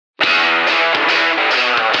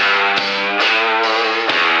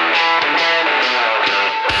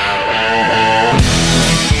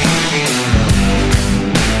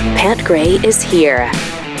Gray is here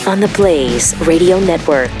on the Blaze Radio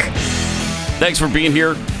Network. Thanks for being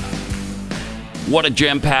here. What a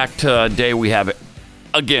jam-packed day we have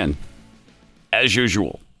again, as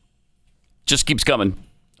usual. Just keeps coming.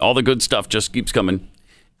 All the good stuff just keeps coming.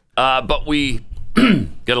 But we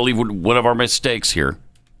got to leave with one of our mistakes here.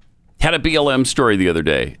 Had a BLM story the other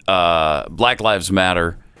day. Black Lives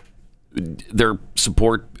Matter, their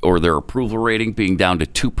support or their approval rating being down to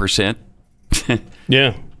 2%.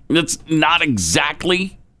 Yeah. That's not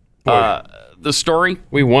exactly the story.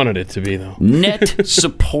 We wanted it to be, though. Net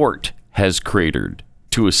support has cratered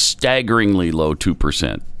to a staggeringly low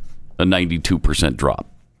 2%, a 92%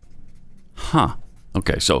 drop. Huh.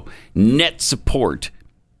 Okay, so net support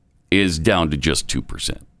is down to just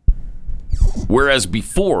 2%. Whereas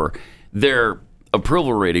before, their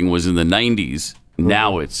approval rating was in the 90s.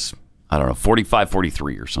 Now it's, 45,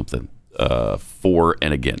 43 or something, for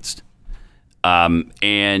and against.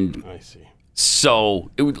 And I see.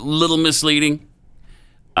 So it was a little misleading,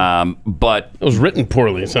 but it was written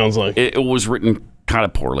poorly. It sounds like it was written kind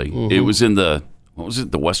of poorly. Mm-hmm. It was in the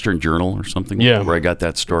Western Journal or something. Yeah, where I got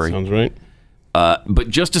that story. Sounds right. But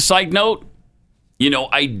just a side note,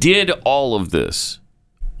 I did all of this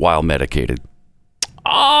while medicated.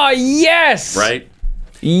 Ah, yes. Right.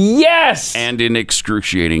 Yes. And in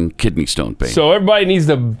excruciating kidney stone pain. So everybody needs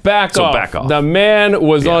to back off. Back off. The man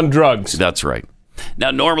was on drugs. That's right.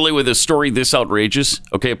 Now, normally with a story this outrageous,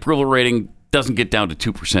 approval rating doesn't get down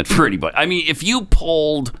to 2% for anybody. I mean, if you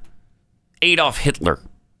polled Adolf Hitler,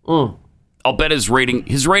 I'll bet his rating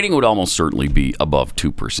would almost certainly be above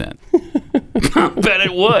 2%. I bet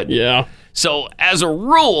it would. Yeah. So as a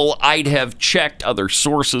rule, I'd have checked other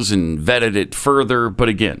sources and vetted it further. But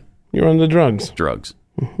again, you're on the drugs. Drugs.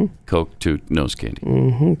 Mm-hmm. Coke, toot, nose candy.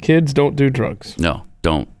 Mm-hmm. Kids don't do drugs. No,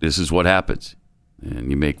 don't. This is what happens.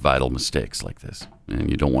 And you make vital mistakes like this. And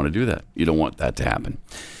you don't want to do that. You don't want that to happen.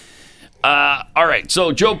 All right.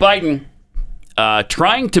 So Joe Biden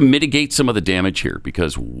trying to mitigate some of the damage here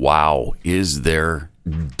because, wow, is there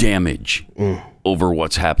damage over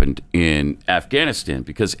what's happened in Afghanistan?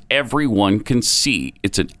 Because everyone can see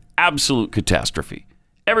it's an absolute catastrophe.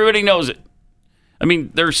 Everybody knows it. I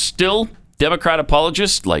mean, there's still Democrat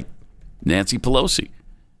apologists like Nancy Pelosi.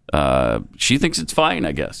 She thinks it's fine,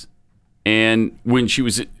 I guess. And when she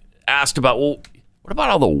was asked about, well, what about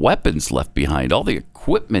all the weapons left behind, all the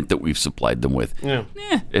equipment that we've supplied them with? Yeah.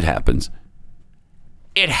 It happens.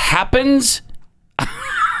 It happens.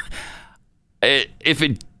 If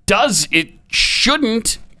it does, it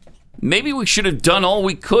shouldn't. Maybe we should have done all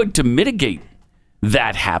we could to mitigate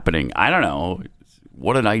that happening. I don't know.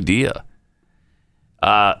 What an idea.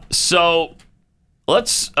 So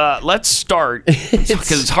let's start because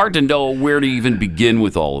it's hard to know where to even begin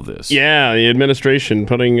with all of this. Yeah, the administration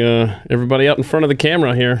putting everybody out in front of the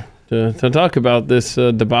camera here to talk about this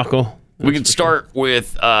debacle. We can start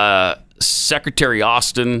with Secretary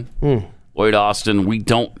Austin, Lloyd Austin.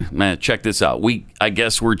 Check this out. I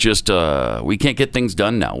guess we're just we can't get things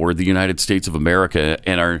done now. We're the United States of America,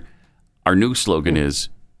 and our new slogan is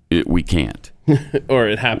we can't. Or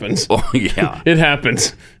it happens. Oh, yeah. It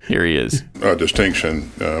happens. Here he is. A distinction,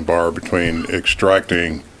 Barb, between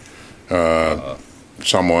extracting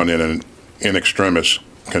someone in an in extremis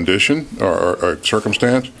condition or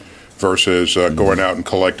circumstance versus going out and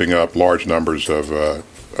collecting up large numbers of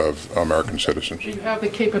American citizens. Do you have the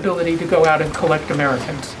capability to go out and collect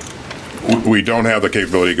Americans? We don't have the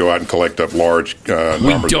capability to go out and collect up large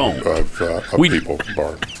numbers of people,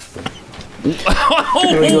 Barb.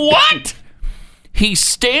 What? He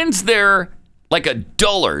stands there like a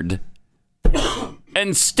dullard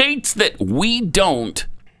and states that we,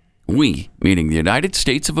 meaning the United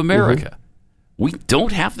States of America, we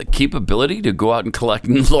don't have the capability to go out and collect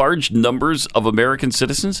large numbers of American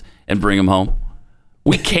citizens and bring them home.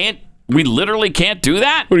 We literally can't do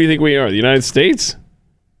that? What do you think we are, the United States?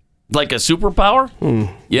 Like a superpower?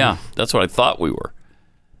 Yeah, that's what I thought we were.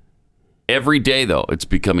 Every day, though, it's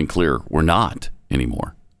becoming clear we're not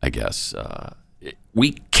anymore, I guess.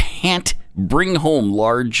 We can't bring home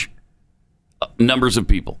large numbers of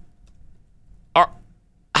people.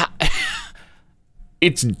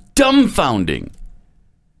 It's dumbfounding.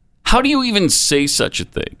 How do you even say such a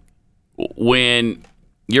thing when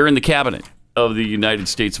you're in the cabinet of the United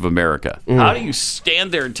States of America? How do you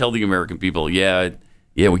stand there and tell the American people, yeah,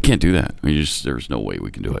 we can't do that. There's no way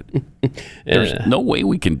we can do it. There's no way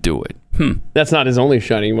we can do it. That's not his only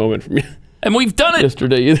shining moment from you. And we've done it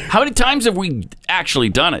yesterday either. How many times have we actually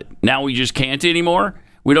done it? Now we just can't anymore.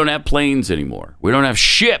 We don't have planes anymore. We don't have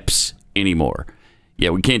ships anymore. Yeah,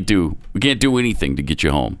 we can't do anything to get you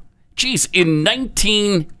home. Geez, in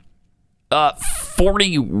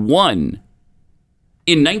 41.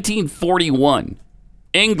 In 1941,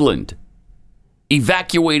 England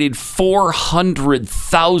evacuated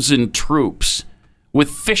 400,000 troops with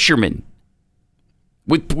fishermen,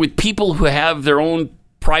 with people who have their own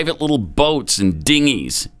private little boats and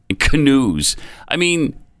dinghies and canoes. I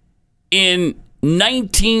mean, in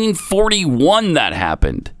 1941 that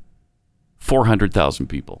happened. 400,000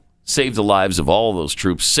 people. Saved the lives of all those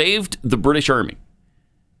troops. Saved the British Army.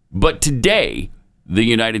 But today, the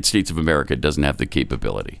United States of America doesn't have the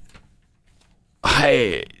capability.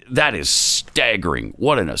 Hey, that is staggering.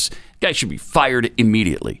 What an us. Guy should be fired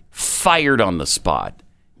immediately. Fired on the spot.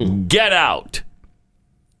 Get out.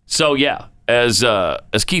 So yeah, as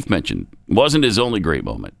Keith mentioned, wasn't his only great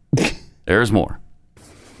moment. There's more.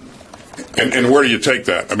 And where do you take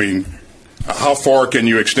that? I mean, how far can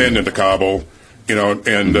you extend into Kabul? You know,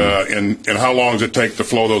 and how long does it take to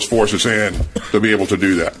flow those forces in to be able to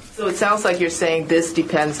do that? So it sounds like you're saying this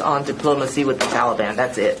depends on diplomacy with the Taliban.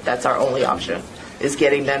 That's it. That's our only option, is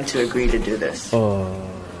getting them to agree to do this. Well,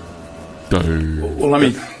 let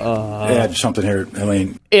me add something here,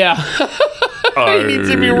 Elaine. Yeah. He needs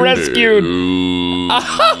to be rescued. You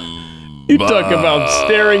talk about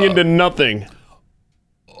staring into nothing.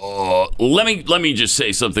 Let me just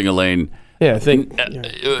say something, Elaine. Yeah, I think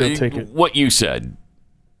he'll take it. What you said,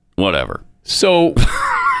 whatever. So,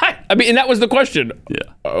 I mean, and that was the question.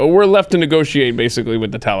 Yeah. We're left to negotiate basically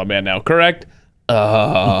with the Taliban now, correct?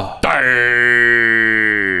 Let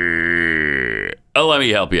me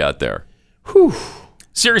help you out there. Whew.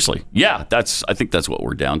 Seriously, yeah, I think that's what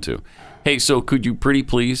we're down to. Hey, so could you pretty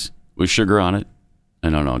please with sugar on it? I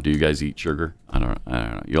don't know. Do you guys eat sugar? I don't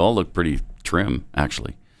know. You all look pretty trim,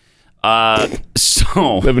 actually.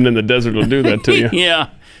 So Living in the desert will do that to you. Yeah,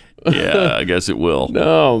 I guess it will.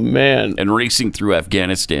 Oh, man. And racing through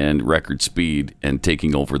Afghanistan record speed and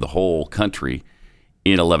taking over the whole country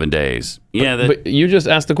in 11 days. Yeah, but you just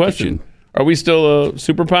asked the question. Are we still a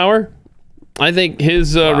superpower? I think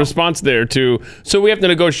his response there to, so we have to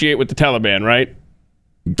negotiate with the Taliban, right?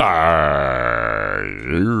 I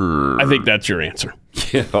think that's your answer.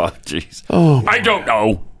 Yeah, jeez. Oh, I don't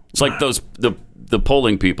know. It's like the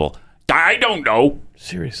polling people. I don't know.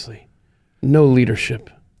 Seriously. No leadership.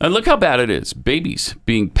 And look how bad it is. Babies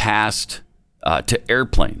being passed to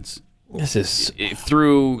airplanes. This is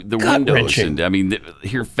through the windows. And I mean,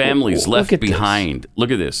 here families left behind.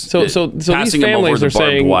 Look at this. So these families are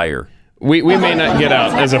saying, wire. We may not get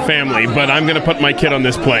out as a family, but I'm going to put my kid on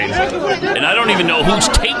this plane. And I don't even know who's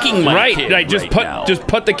taking my kid. Right. Just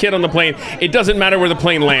put the kid on the plane. It doesn't matter where the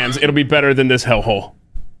plane lands. It'll be better than this hellhole.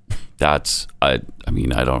 That's, I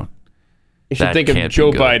mean, I don't. You should think of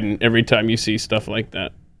Joe Biden every time you see stuff like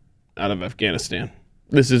that out of Afghanistan.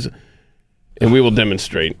 This is, and we will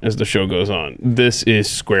demonstrate as the show goes on, this is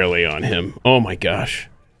squarely on him. Oh my gosh.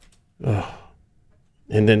 Oh.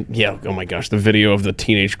 And then, oh my gosh, the video of the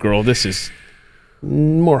teenage girl. This is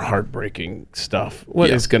more heartbreaking stuff. What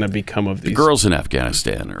is going to become of these? The girls in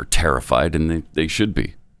Afghanistan are terrified, and they should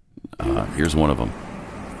be. Here's one of them.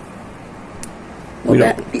 We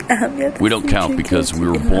don't count because we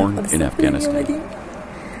were born in Afghanistan.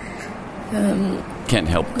 Can't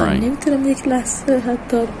help crying. Have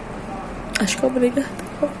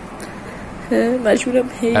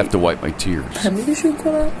to wipe my tears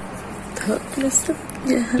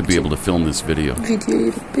to be able to film this video.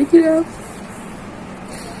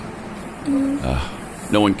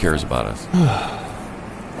 No one cares about us.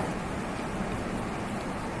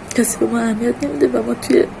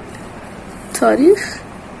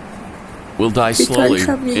 We'll die slowly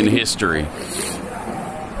in history.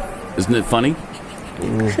 Isn't it funny?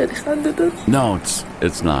 No,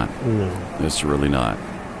 it's not. No. It's really not.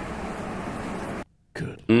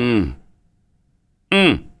 Good.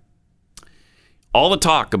 All the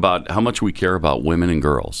talk about how much we care about women and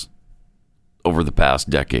girls over the past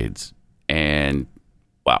decades. And,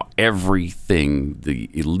 wow, everything the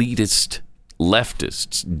elitist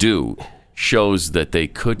leftists do shows that they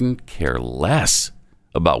couldn't care less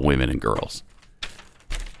about women and girls.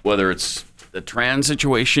 Whether it's the trans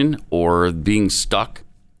situation or being stuck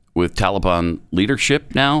with Taliban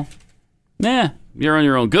leadership now, you're on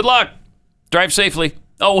your own. Good luck. Drive safely.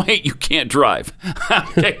 Oh, wait, you can't drive.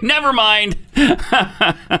 Okay, never mind.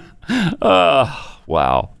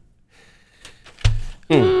 Wow.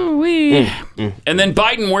 And then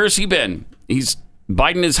Biden, where's he been?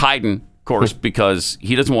 Biden is hiding, of course, because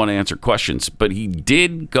he doesn't want to answer questions. But he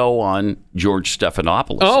did go on George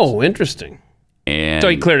Stephanopoulos. Oh, interesting. And so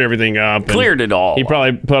he cleared everything up. Cleared it all. He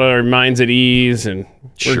probably put our minds at ease, and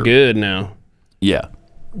we're good now. Yeah.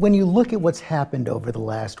 when you look at what's happened over the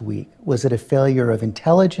last week, was it a failure of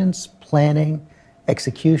intelligence, planning,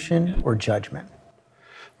 execution, or judgment?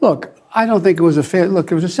 Look, I don't think it was a failure.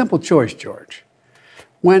 Look, it was a simple choice, George.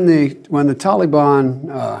 When the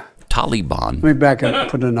Taliban... Taliban? Let me back up and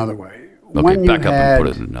put it another way. Okay, when back up and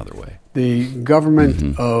put it another way. The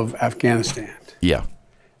government of Afghanistan. Yeah.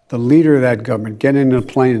 The leader of that government getting in a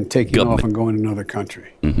plane and taking off and going to another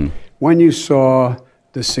country. When you saw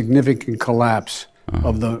the significant collapse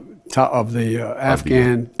of the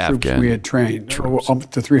Afghan troops we had trained,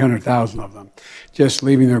 up to 300,000 of them, just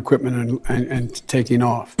leaving their equipment and taking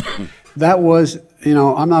off. That was,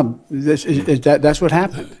 that's what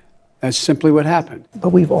happened. That's simply what happened. But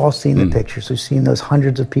we've all seen the pictures. We've seen those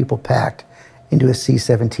hundreds of people packed into a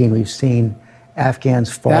C-17. We've seen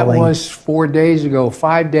Afghans falling. That was 4 days ago,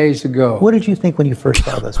 5 days ago. What did you think when you first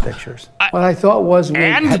saw those pictures? What I thought was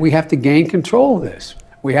we have to gain control of this.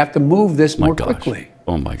 We have to move this more quickly.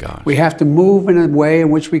 Oh, my gosh. We have to move in a way in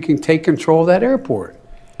which we can take control of that airport.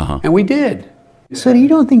 And we did. So you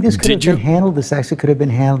don't think this could have been handled, this actually could have been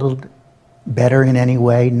handled better in any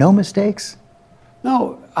way? No mistakes?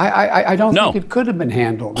 No, I don't think it could have been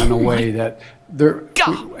handled in a way that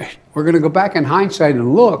we're going to go back in hindsight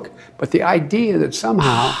and look, but the idea that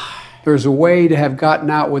somehow there's a way to have gotten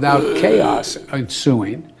out without chaos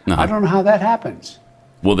ensuing, I don't know how that happens.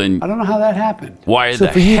 Well, then, I don't know how that happened. Why the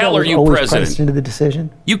hell are you president? Into the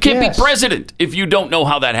decision? You can't be president if you don't know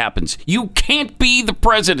how that happens. You can't be the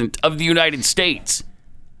president of the United States.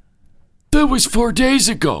 That was 4 days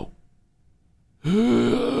ago.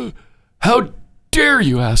 How dare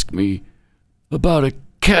you ask me about a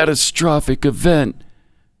catastrophic event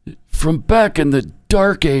from back in the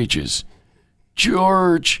dark ages?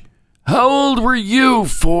 George, how old were you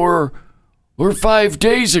 4 or 5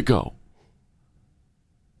 days ago?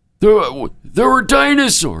 There were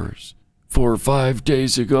dinosaurs 4 or 5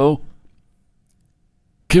 days ago.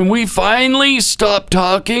 Can we finally stop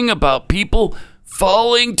talking about people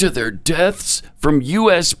falling to their deaths from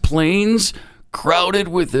U.S. planes crowded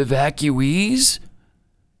with evacuees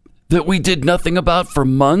that we did nothing about for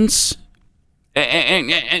months?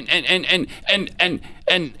 And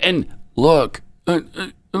look,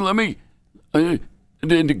 let me.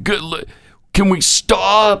 Can we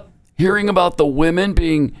stop hearing about the women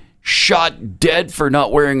being shot dead for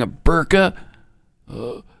not wearing a burqa,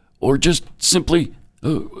 or just simply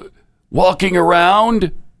walking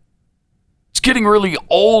around? It's getting really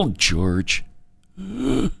old, George.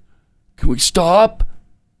 Can we stop?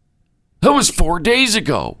 That was 4 days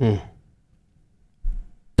ago.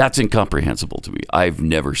 That's incomprehensible to me. I've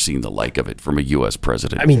never seen the like of it from a U.S.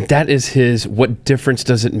 president. I mean, that is his "what difference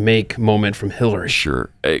does it make" moment from Hillary. Sure,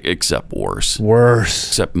 except worse. Worse.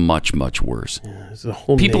 Except much, much worse. Yeah, the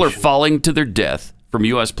whole People nation are falling to their death from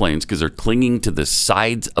U.S. planes because they're clinging to the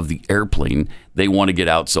sides of the airplane. They want to get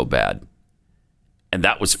out so bad. And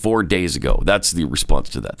that was 4 days ago. That's the response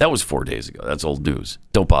to that. That was 4 days ago. That's old news.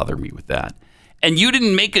 Don't bother me with that. And you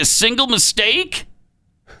didn't make a single mistake?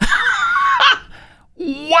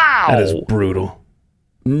 Wow. That is brutal.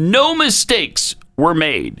 No mistakes were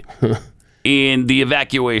made in the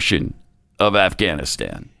evacuation of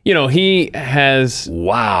Afghanistan. You know, he has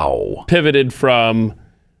pivoted from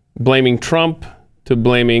blaming Trump to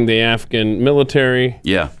blaming the Afghan military.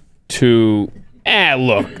 Yeah. To,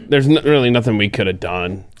 look, there's really nothing we could have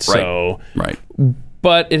done. So, right.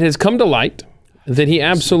 But it has come to light that he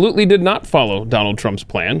absolutely did not follow Donald Trump's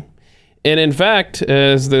plan. And in fact,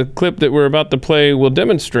 as the clip that we're about to play will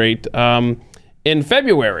demonstrate, in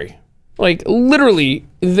February, like literally,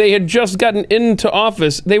 they had just gotten into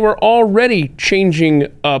office. They were already changing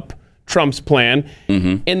up Trump's plan,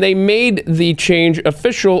 and they made the change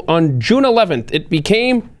official on June 11th. It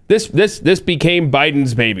became this became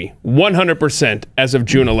Biden's baby, 100% as of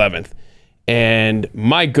June 11th. And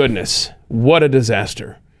my goodness, what a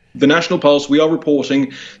disaster. The National Pulse, we are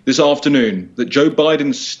reporting this afternoon that Joe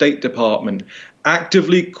Biden's State Department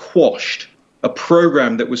actively quashed a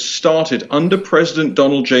program that was started under President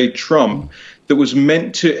Donald J. Trump that was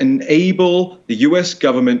meant to enable the U.S.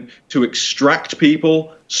 government to extract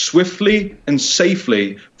people swiftly and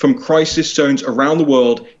safely from crisis zones around the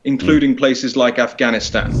world, including places like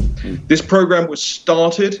Afghanistan. This program was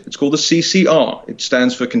started, it's called the CCR. It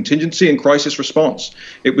stands for Contingency and Crisis Response.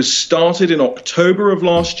 It was started in October of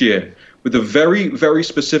last year with a very, very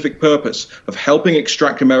specific purpose of helping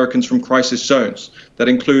extract Americans from crisis zones. That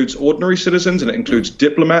includes ordinary citizens, and it includes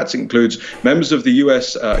diplomats, it includes members of the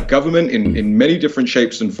U.S. government in many different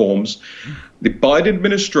shapes and forms. The Biden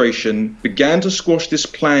administration began to squash this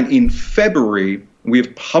plan in February We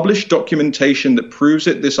have published documentation that proves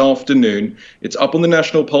it this afternoon. It's up on the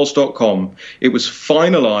nationalpulse.com. It was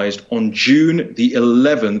finalized on June the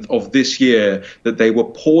 11th of this year that they were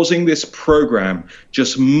pausing this program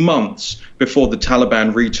just months before the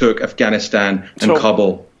Taliban retook Afghanistan and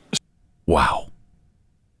Kabul. Wow.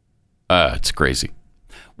 It's crazy.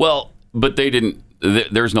 Well, but they didn't.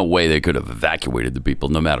 There's no way they could have evacuated the people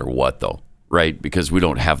no matter what, though. Right, because we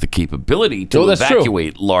don't have the capability to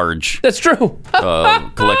evacuate large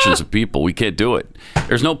collections of people. We can't do it.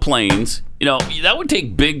 There's no planes. You know, that would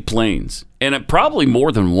take big planes, and probably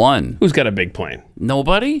more than one. Who's got a big plane?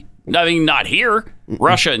 Nobody. I mean, not here.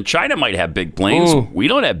 Russia and China might have big planes. Ooh. We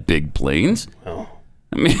don't have big planes. Oh.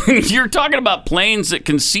 I mean, you're talking about planes that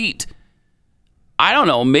can seat, I don't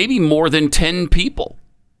know, maybe more than 10 people.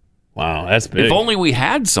 Wow, that's big. If only we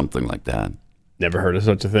had something like that. Never heard of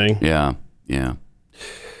such a thing. Yeah. Yeah.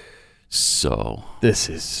 So this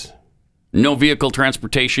is no vehicle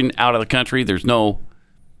transportation out of the country. There's no,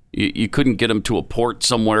 you couldn't get them to a port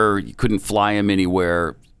somewhere. You couldn't fly them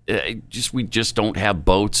anywhere. We just don't have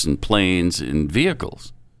boats and planes and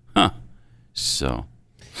vehicles. Huh. So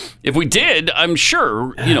if we did, I'm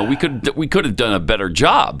sure, we could have done a better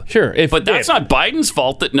job. Sure. But that's not Biden's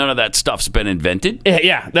fault that none of that stuff's been invented.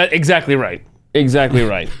 Yeah, that's exactly right. Exactly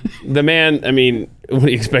right. The man, I mean, what do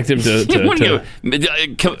you expect him to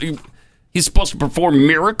he's supposed to perform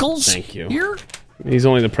miracles? Thank you. Here? He's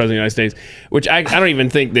only the president of the United States, which I don't even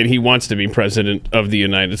think that he wants to be president of the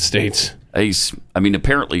United States.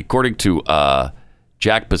 Apparently, according to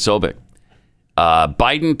Jack Posobiec,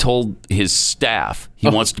 Biden told his staff he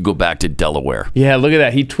wants to go back to Delaware. Yeah, look at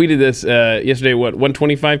that. He tweeted this yesterday,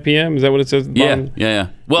 1:25 p.m.? Is that what it says? Yeah.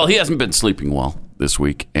 Well, he hasn't been sleeping well this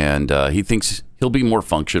week, and he thinks he'll be more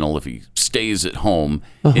functional if he stays at home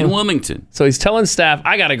in Wilmington. So he's telling staff,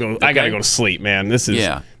 I gotta go to sleep, man. This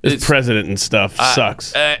president and stuff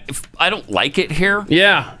sucks. I don't like it here.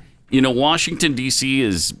 Yeah. Washington, D.C.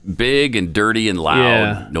 is big and dirty and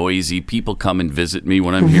loud, noisy. People come and visit me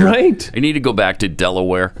when I'm here. Right. I need to go back to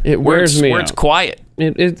Delaware. It wears me out. Where it's quiet.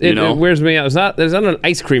 It wears me out. There's not an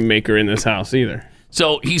ice cream maker in this house either.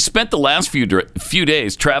 So he spent the last few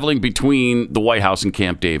days traveling between the White House and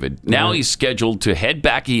Camp David. Now he's scheduled to head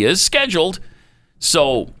back. He is scheduled.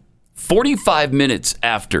 So 45 minutes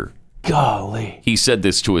after he said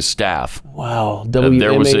this to his staff. Wow.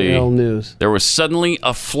 WMAL News. There was suddenly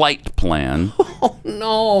a flight plan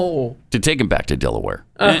to take him back to Delaware.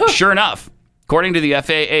 And sure enough, according to the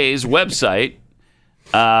FAA's website,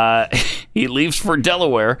 he leaves for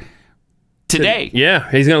Delaware today. Yeah,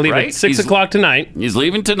 he's going to leave at 6 o'clock tonight. He's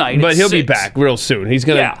leaving tonight. But he'll be back real soon. He's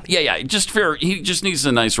going to... Yeah. He just needs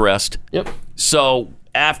a nice rest. Yep. So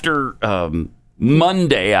after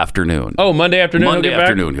Monday afternoon. Oh, Monday afternoon Monday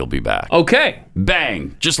afternoon he'll be back. Okay.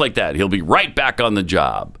 Bang. Just like that. He'll be right back on the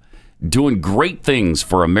job. Doing great things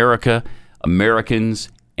for America, Americans,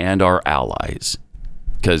 and our allies.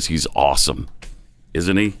 Because he's awesome.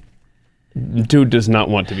 Isn't he? Dude does not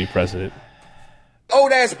want to be president. Oh,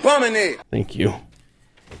 that's bumming it. Thank you.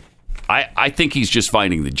 I think he's just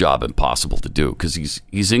finding the job impossible to do because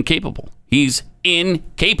he's incapable. He's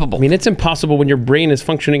incapable. I mean, it's impossible when your brain is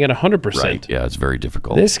functioning at 100%. Right. Yeah, it's very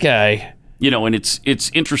difficult. This guy... and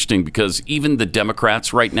it's interesting because even the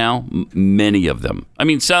Democrats right now, many of them, I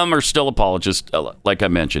mean, some are still apologists, like I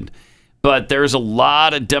mentioned, but there's a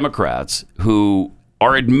lot of Democrats who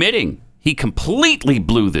are admitting he completely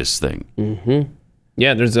blew this thing. Mm-hmm.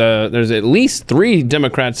 Yeah, there's at least 3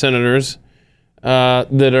 Democrat senators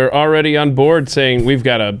that are already on board saying we've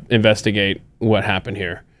got to investigate what happened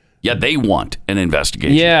here. Yeah, they want an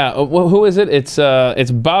investigation. Yeah, well, who is it?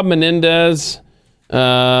 It's Bob Menendez.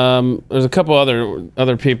 There's a couple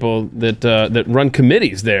other people that run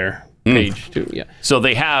committees there. Page 2. Yeah. So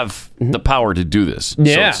they have the power to do this.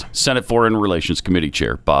 Yeah. So it's Senate Foreign Relations Committee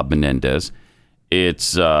Chair Bob Menendez.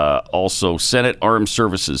 It's also Senate Armed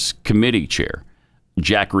Services Committee Chair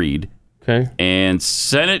Jack Reed. Okay. And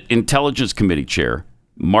Senate Intelligence Committee Chair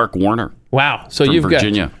Mark Warner. Wow. So from you've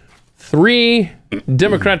Virginia. got 3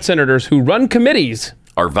 Democrat senators who run committees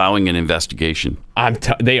are vowing an investigation.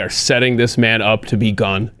 They are setting this man up to be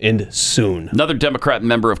gone, and soon. Another Democrat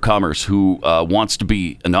member of Commerce who wants to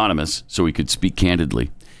be anonymous so he could speak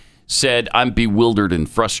candidly said, I'm bewildered and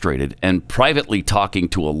frustrated and privately talking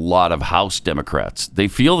to a lot of House Democrats. They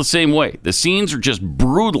feel the same way. The scenes are just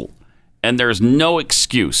brutal, and there's no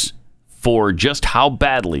excuse for just how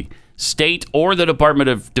badly state or the Department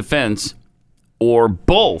of Defense or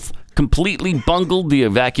both completely bungled the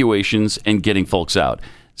evacuations and getting folks out.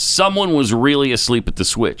 Someone was really asleep at the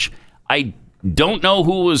switch. I don't know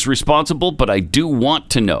who was responsible, but I do want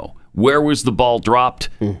to know Where was the ball dropped?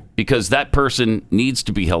 Because that person needs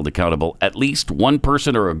to be held accountable. At least one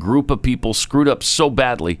person or a group of people screwed up so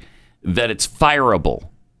badly that it's fireable.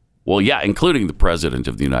 Well, yeah, including the President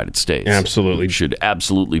of the United States. Absolutely. Should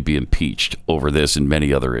absolutely be impeached over this and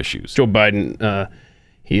many other issues. Joe Biden,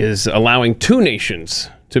 he is allowing two nations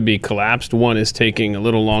to be collapsed. One is taking a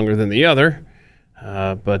little longer than the other.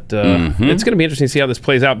 But it's going to be interesting to see how this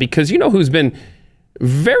plays out, because you know who's been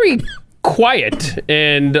very quiet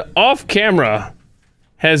and off camera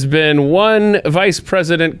has been one Vice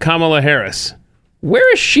President Kamala Harris. Where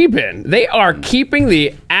has she been? They are keeping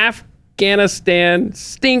the Afghanistan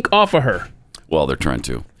stink off of her. Well, they're trying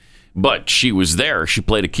to. But she was there. She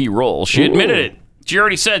played a key role. She admitted it. She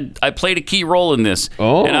already said, I played a key role in this.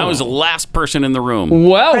 And I was the last person in the room.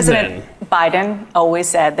 Well, President Biden always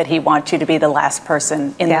said that he wants you to be the last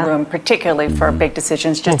person in the room, particularly for big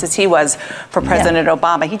decisions, just as he was for President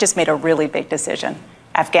Obama. He just made a really big decision.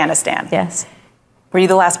 Afghanistan. Yes. Were you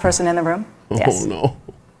the last person in the room? Yes. Oh, no.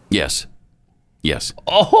 Yes. Yes.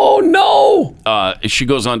 Oh, no. She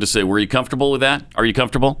goes on to say, were you comfortable with that? Are you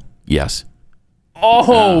comfortable? Yes.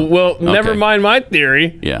 Oh, well, never mind my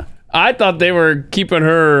theory. Yeah. I thought they were keeping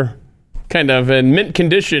her kind of in mint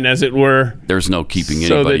condition, as it were. There's no keeping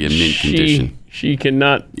anybody in mint condition. She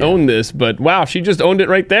cannot own this, but wow, she just owned it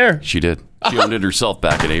right there. She did. She owned it herself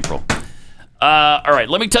back in April. All right,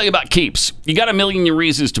 let me tell you about Keeps. You got a million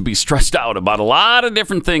reasons to be stressed out about a lot of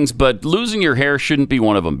different things, but losing your hair shouldn't be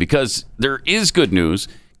one of them, because there is good news.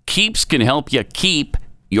 Keeps can help you keep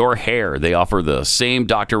your hair. They offer the same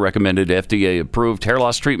doctor-recommended, FDA-approved hair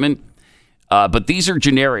loss treatment, but these are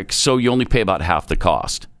generic, so you only pay about half the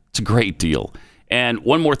cost. It's a great deal. And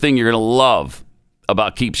one more thing you're going to love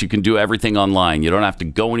about Keeps, you can do everything online. You don't have to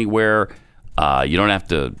go anywhere. You don't have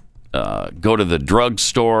to go to the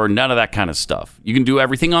drugstore, none of that kind of stuff. You can do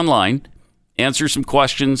everything online, answer some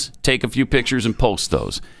questions, take a few pictures, and post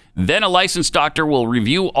those. Then a licensed doctor will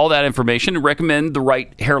review all that information and recommend the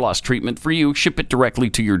right hair loss treatment for you, ship it directly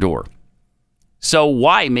to your door. So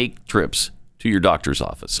why make trips to your doctor's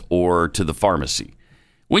office or to the pharmacy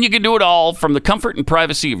when you can do it all from the comfort and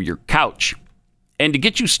privacy of your couch? And to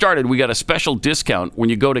get you started, we got a special discount when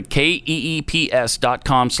you go to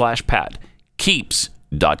keeps.com/Pat.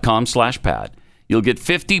 Keeps.com/Pat. You'll get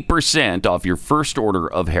 50% off your first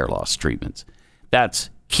order of hair loss treatments. That's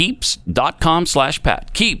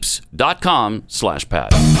keeps.com/Pat.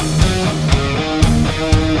 Keeps.com/Pat.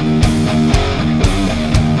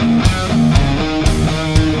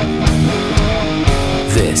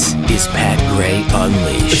 This is Pat Gray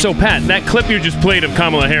Unleashed. So, Pat, that clip you just played of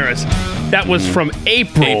Kamala Harris, that was from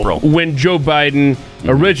April when Joe Biden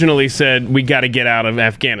originally said, we got to get out of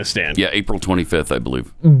Afghanistan. Yeah, April 25th, I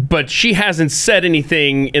believe. But she hasn't said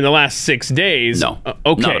anything in the last 6 days. No,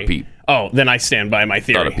 okay. not a peep. Oh, then I stand by my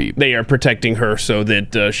theory. Not a peep. They are protecting her so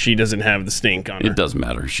that she doesn't have the stink on her. It doesn't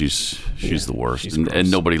matter. She's the worst, and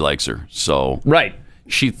nobody likes her. So right.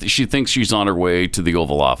 She thinks she's on her way to the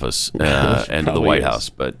Oval Office and to the White House,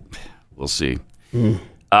 but we'll see. You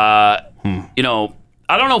know,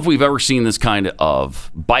 I don't know if we've ever seen this kind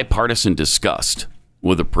of bipartisan disgust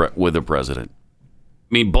with a president. I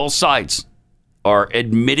mean, both sides are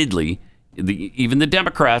admittedly, even the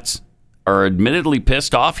Democrats are admittedly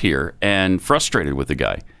pissed off here and frustrated with the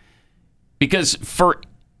guy. Because for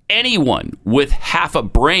anyone with half a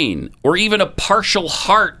brain or even a partial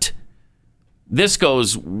heart, this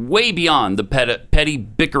goes way beyond the petty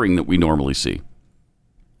bickering that we normally see.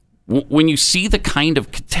 When you see the kind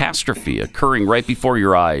of catastrophe occurring right before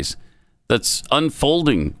your eyes that's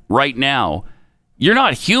unfolding right now, you're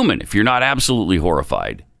not human if you're not absolutely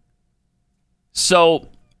horrified. So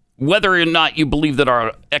whether or not you believe that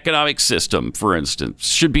our economic system, for instance,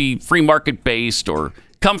 should be free market based or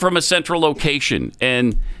come from a central location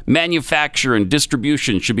and manufacture and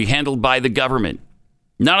distribution should be handled by the government,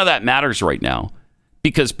 none of that matters right now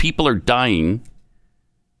because people are dying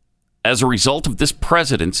as a result of this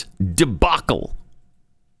president's debacle.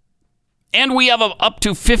 And we have up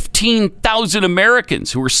to 15,000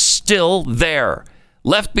 Americans who are still there,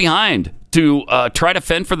 left behind to try to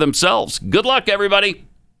fend for themselves. Good luck, everybody.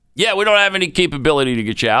 Yeah, we don't have any capability to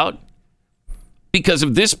get you out. Because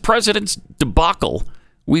of this president's debacle,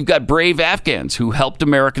 we've got brave Afghans who helped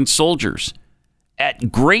American soldiers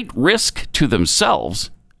at great risk to themselves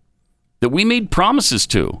that we made promises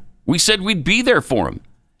to. We said we'd be there for them.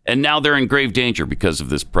 And now they're in grave danger because of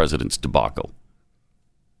this president's debacle.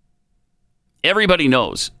 Everybody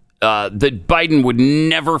knows that Biden would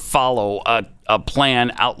never follow a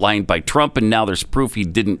plan outlined by Trump, and now there's proof he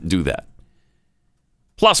didn't do that.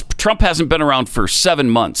 Plus, Trump hasn't been around for 7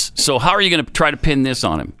 months, so how are you going to try to pin this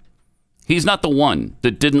on him? He's not the one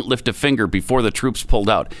that didn't lift a finger before the troops pulled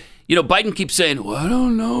out. You know, Biden keeps saying, well, I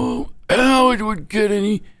don't know how it would get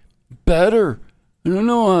any better. I don't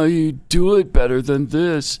know how you do it better than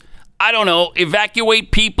this. I don't know.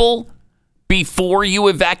 Evacuate people before you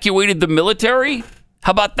evacuated the military?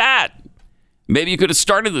 How about that? Maybe you could have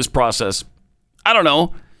started this process. I don't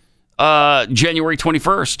know. January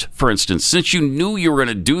 21st, for instance, since you knew you were going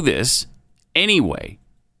to do this anyway,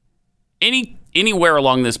 anywhere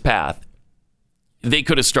along this path, they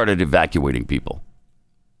could have started evacuating people.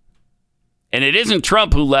 And it isn't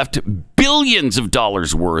Trump who left billions of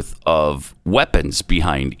dollars worth of weapons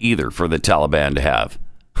behind either for the Taliban to have.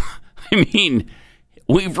 I mean,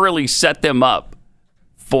 we've really set them up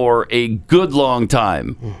for a good long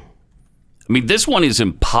time. I mean, this one is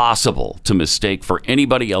impossible to mistake for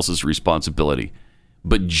anybody else's responsibility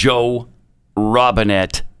but Joe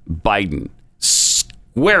Robinette Biden,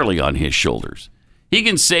 squarely on his shoulders. He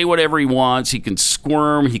can say whatever he wants. He can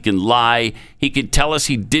squirm. He can lie. He can tell us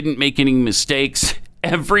he didn't make any mistakes.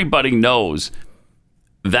 Everybody knows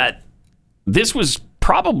that this was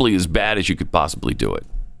probably as bad as you could possibly do it.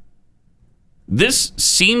 This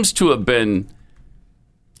seems to have been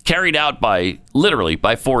carried out literally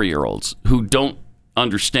by 4-year-olds who don't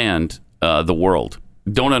understand the world,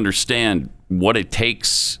 don't understand what it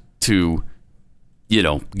takes to,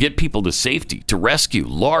 get people to safety, to rescue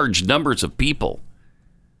large numbers of people.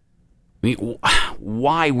 I mean,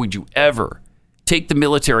 why would you ever take the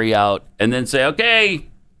military out and then say, "Okay,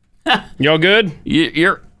 y'all good?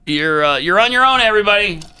 You're on your own,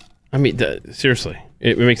 everybody." I mean, seriously,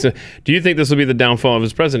 it makes sense. Do you think this will be the downfall of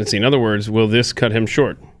his presidency? In other words, will this cut him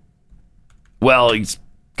short? Well, he's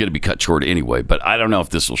going to be cut short anyway, but I don't know if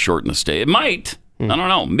this will shorten the stay. It might. I don't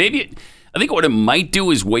know. Maybe. I think what it might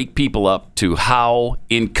do is wake people up to how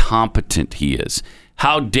incompetent he is,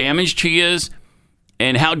 how damaged he is,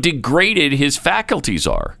 and how degraded his faculties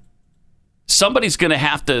are. Somebody's going to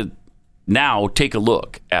have to now take a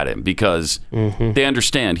look at him because they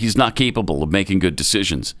understand he's not capable of making good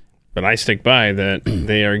decisions. But I stick by that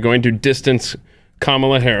they are going to distance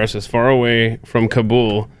Kamala Harris as far away from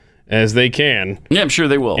Kabul as they can. Yeah, I'm sure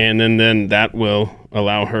they will. And then that will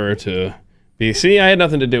allow her to be, see, I had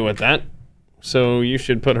nothing to do with that, so you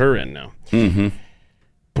should put her in now.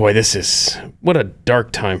 Boy, what a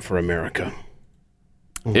dark time for America.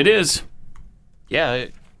 It is. Yeah,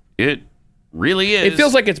 it really is. It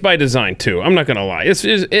feels like it's by design too. I'm not going to lie.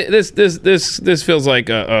 This feels like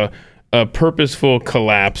a purposeful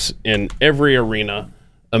collapse in every arena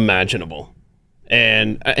imaginable.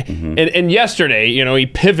 And and yesterday, he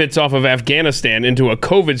pivots off of Afghanistan into a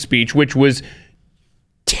COVID speech, which was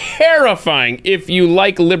terrifying if you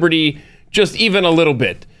like liberty just even a little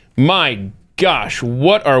bit. My gosh,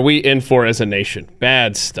 what are we in for as a nation?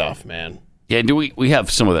 Bad stuff, man. Yeah, do we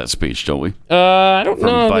have some of that speech, don't we? I don't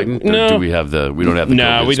know. Biden? No. Or do we have we don't have the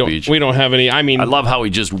COVID speech? We don't have any. I mean, I love how he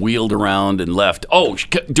just wheeled around and left. Oh,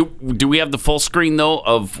 do we have the full screen though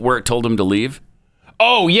of where it told him to leave?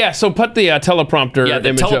 Oh yeah, so put the teleprompter. Yeah, the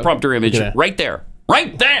image teleprompter image right there.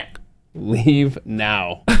 Leave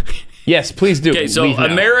now. Yes, please do. Okay, so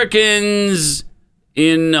Americans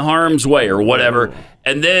in harm's way or whatever,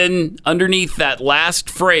 and then underneath that last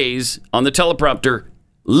phrase on the teleprompter,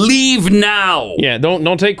 leave now. Yeah,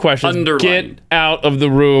 don't take questions. Underlined. Get out of the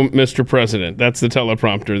room, Mr. President. That's the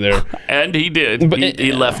teleprompter there. And he did. But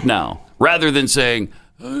he left now, rather than saying,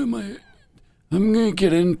 I'm going to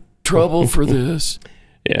get in trouble for this.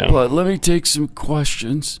 Yeah. But let me take some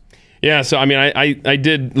questions. Yeah, so I mean, I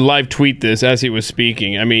did live tweet this as he was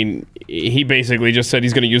speaking. I mean, he basically just said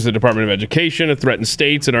he's going to use the Department of Education to threaten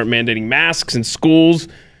states that aren't mandating masks in schools.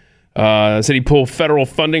 Said he pulled federal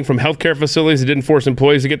funding from healthcare facilities that didn't force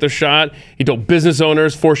employees to get the shot. He told business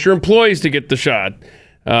owners, force your employees to get the shot.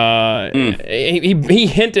 He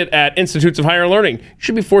hinted at institutes of higher learning. You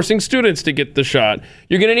should be forcing students to get the shot.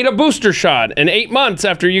 You're going to need a booster shot in 8 months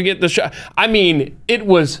after you get the shot. I mean, it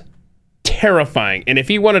was terrifying. And if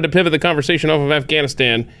he wanted to pivot the conversation off of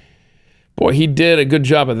Afghanistan, boy, he did a good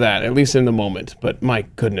job of that, at least in the moment. But my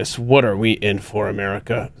goodness, what are we in for,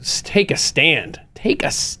 America? Take a stand. Take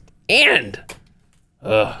a stand.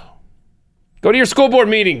 Go to your school board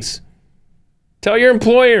meetings. Tell your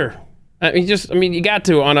employer. I mean, you got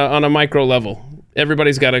to on a micro level.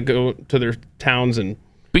 Everybody's got to go to their towns and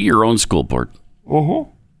be your own school board.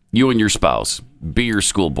 You and your spouse be your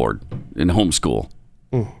school board and homeschool.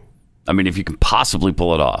 I mean, if you can possibly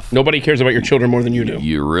pull it off. Nobody cares about your children more than you do.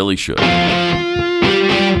 You really should. Pat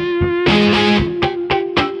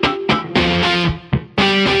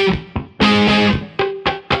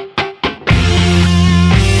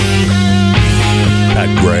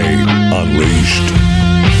Gray Unleashed.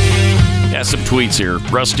 some tweets here.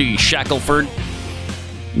 Rusty Shackelford.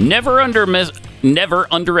 Never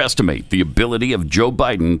underestimate the ability of Joe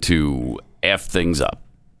Biden to F things up.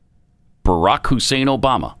 Barack Hussein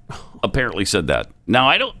Obama apparently said that. Now,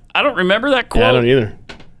 I don't remember that quote. Yeah, I don't either.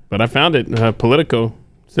 But I found it. Politico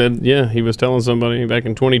said, yeah, he was telling somebody back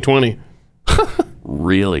in 2020.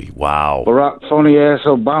 Really? Wow. Barack phony ass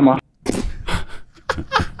Obama.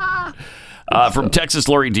 From Texas,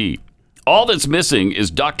 Lori D. All that's missing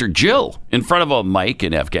is Dr. Jill in front of a mic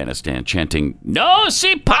in Afghanistan chanting, "No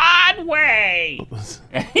Sepad way!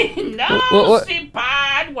 No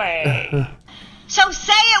Sepad way!" So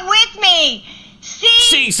say it with me.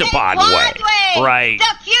 See Sepad way. Right.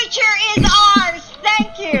 The future is ours.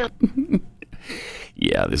 Thank you.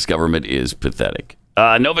 Yeah, this government is pathetic.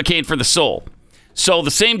 Novocaine for the soul. So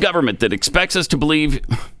the same government that expects us to believe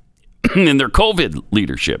in their COVID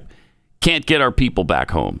leadership can't get our people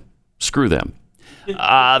back home. Screw them.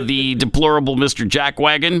 The deplorable Mr.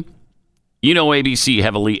 Jackwagon. You know, ABC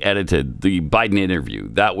heavily edited the Biden interview.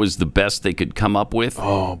 That was the best they could come up with.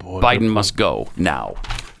 Oh, boy. Biden must go now.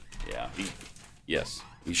 Yeah. Yes.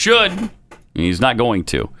 He should. He's not going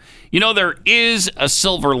to. You know, there is a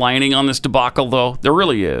silver lining on this debacle, though. There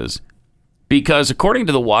really is. Because according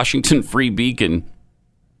to the Washington Free Beacon,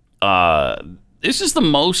 this is the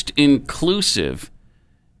most inclusive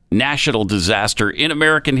national disaster in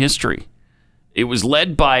American history. It was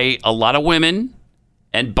led by a lot of women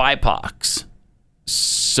and BIPOCs.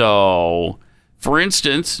 So, for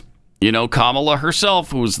instance, you know, Kamala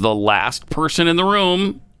herself was the last person in the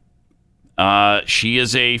room. She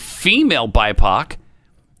is a female BIPOC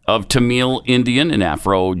of Tamil, Indian, and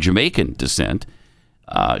Afro-Jamaican descent.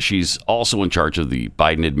 She's also in charge of the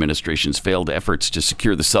Biden administration's failed efforts to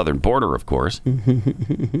secure the southern border, of course.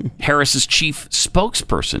 Harris's chief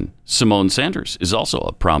spokesperson, Simone Sanders, is also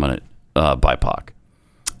a prominent BIPOC.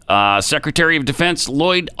 Secretary of Defense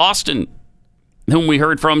Lloyd Austin, whom we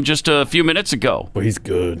heard from just a few minutes ago. Well, he's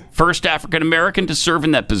good. First African-American to serve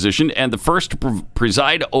in that position and the first to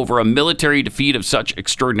preside over a military defeat of such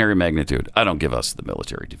extraordinary magnitude. I don't give us the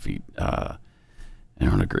military defeat. I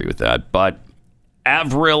don't agree with that, but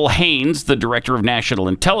Avril Haines, the director of national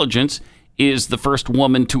intelligence, is the first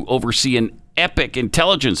woman to oversee an epic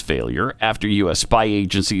intelligence failure after U.S. spy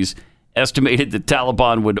agencies estimated the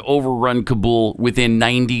Taliban would overrun Kabul within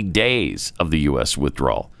 90 days of the U.S.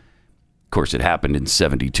 withdrawal. Of course, it happened in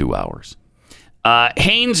 72 hours.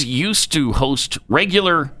 Haines used to host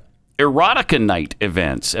regular erotica night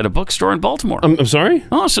events at a bookstore in Baltimore. I'm sorry?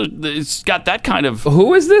 Oh, so it's got that kind of...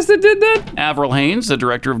 Who is this that did that? Avril Haines, the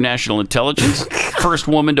director of national intelligence. First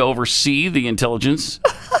woman to oversee the intelligence.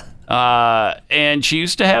 And she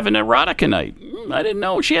used to have an erotica night. I didn't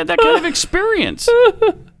know she had that kind of experience.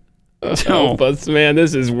 Oh, but man,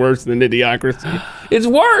 this is worse than Idiocracy. It's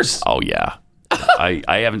worse. Oh, yeah. I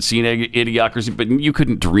haven't seen Idiocracy, but you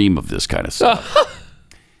couldn't dream of this kind of stuff.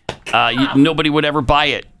 Nobody would ever buy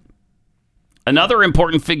it. Another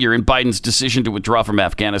important figure in Biden's decision to withdraw from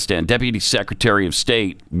Afghanistan, Deputy Secretary of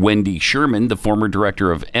State Wendy Sherman, the former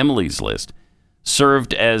director of Emily's List,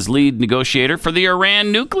 served as lead negotiator for the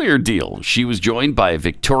Iran nuclear deal. She was joined by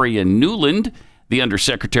Victoria Nuland, the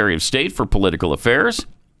Undersecretary of State for Political Affairs.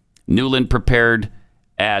 Nuland prepared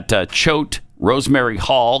at Choate Rosemary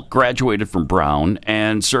Hall, graduated from Brown,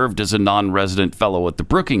 and served as a non-resident fellow at the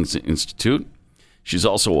Brookings Institute. She's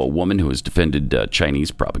also a woman who has defended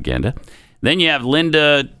Chinese propaganda. Then you have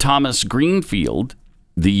Linda Thomas Greenfield,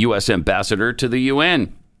 the U.S. ambassador to the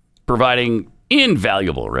UN, providing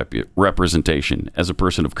invaluable representation as a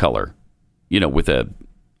person of color, you know, with a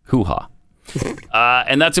hoo-ha.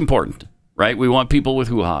 And that's important, right? We want people with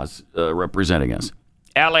hoo-has representing us.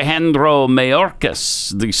 Alejandro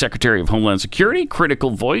Mayorkas, the Secretary of Homeland Security, critical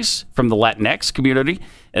voice from the Latinx community,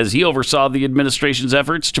 as he oversaw the administration's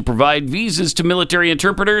efforts to provide visas to military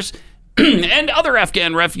interpreters and other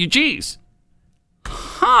Afghan refugees.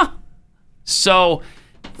 So,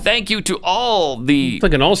 thank you to all the... It's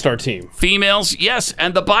like an all-star team. Females, yes,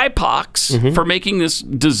 and the BIPOCs for making this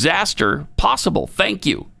disaster possible. Thank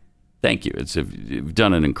you. Thank you. You've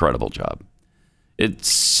done an incredible job. It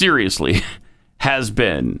seriously has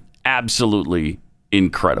been absolutely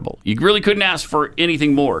incredible. You really couldn't ask for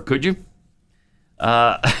anything more, could you?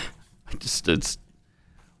 It's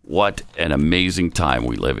what an amazing time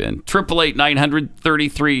we live in.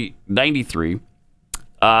 888-900-3393.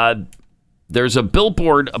 There's a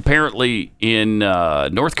billboard apparently in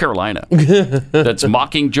North Carolina that's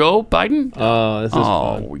mocking Joe Biden. Oh, this is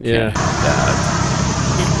fun. We can't do that.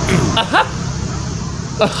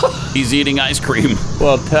 He's eating ice cream.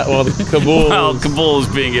 Well, Kabul is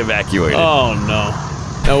being evacuated. Oh no!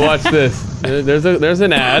 Now watch this. There's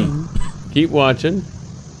an ad Keep watching.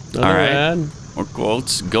 All right. Ad. More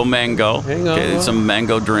quotes. Go mango. Hang on. Okay, some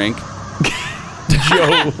mango drink.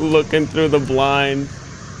 Joe looking through the blind.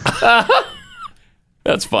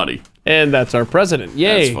 That's funny. And that's our president.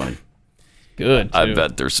 Yay. That's funny. Good. I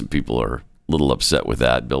bet there's some people who are a little upset with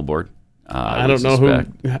that billboard. I don't know who.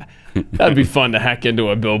 That'd be fun to hack into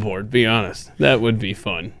a billboard, be honest. That would be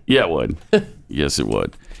fun. Yeah, it would. Yes, it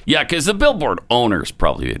would. Yeah, because the billboard owners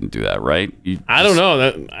probably didn't do that, right? I don't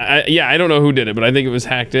know. I don't know who did it, but I think it was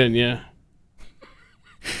hacked in, yeah.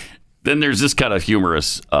 Then there's this kind of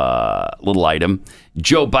humorous little item.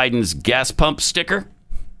 Joe Biden's gas pump sticker.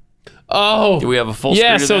 Oh. Do we have a full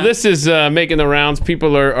screen of so that? this is making the rounds.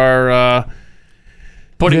 People are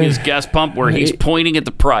putting his gas pump where he's pointing at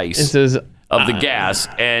the price of the gas,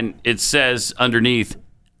 and it says underneath,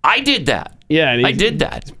 I did that. Yeah, I did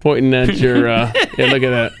that. He's pointing at your, yeah, look at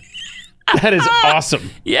that. That is awesome.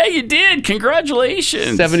 Yeah, you did.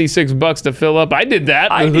 Congratulations. $76 to fill up. I did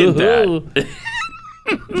that. I did that.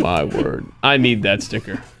 My word. I need that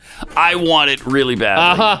sticker. I want it really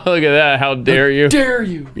badly. Look at that. How dare you? How dare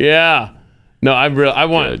you? Yeah. No, I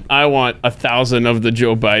want 1,000 of the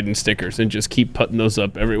Joe Biden stickers and just keep putting those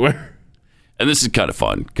up everywhere. And this is kind of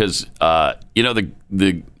fun because the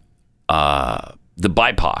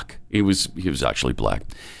BIPOC, he was actually black,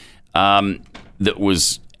 that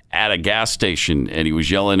was at a gas station and he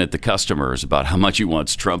was yelling at the customers about how much he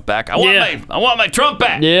wants Trump back. I want my Trump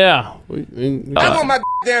back. Yeah. I want my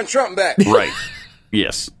damn Trump back. Right.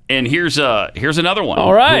 Yes. And here's another one.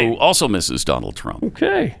 All right. Who also misses Donald Trump.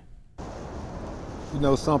 Okay. You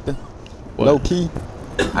know something? What? Low key,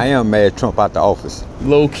 I am mad Trump out the office.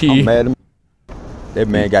 Low key. I'm mad at him. That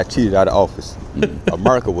man got cheated out of office.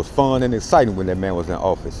 America was fun and exciting when that man was in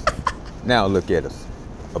office. Now look at us.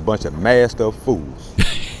 A bunch of masked up fools.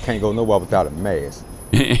 Can't go nowhere without a mask.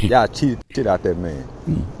 Y'all cheated shit out that man.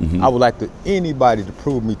 I would like anybody to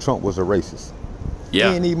prove me Trump was a racist.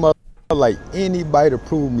 Yeah. Anybody to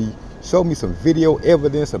prove me, show me some video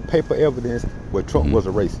evidence, some paper evidence where Trump was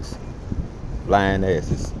a racist. Lying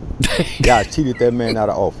asses. Y'all cheated that man out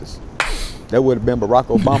of office. That would have been Barack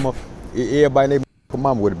Obama. Everybody named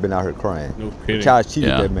Obama would have been out here crying. No kidding. Y'all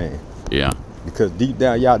cheated that man. Yeah. Because deep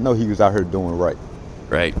down, y'all know he was out here doing right.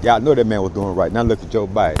 Right. Y'all know that man was doing right. Now look at Joe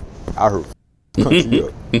Biden. Out here country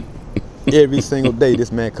up. Every single day,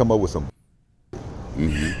 this man come up with some.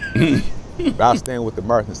 But I stand with the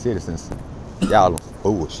American citizens. Y'all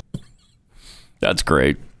bullshit. That's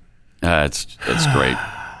great. That's great.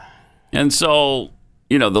 And so,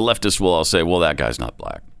 the leftists will all say, well, that guy's not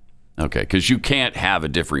black. Okay, because you can't have a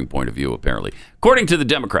differing point of view, apparently. According to the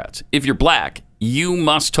Democrats, if you're black, you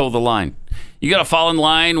must toe the line. You got to fall in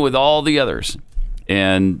line with all the others.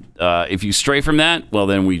 And if you stray from that, well,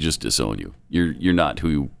 then we just disown you. You're not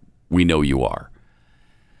who we know you are.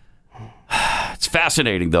 It's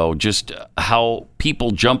fascinating, though, just how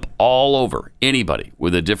people jump all over anybody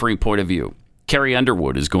with a differing point of view. Carrie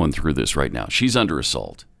Underwood is going through this right now. She's under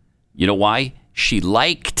assault. You know why? She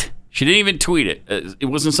didn't even tweet it. It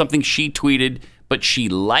wasn't something she tweeted, but she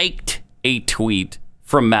liked a tweet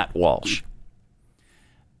from Matt Walsh.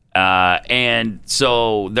 And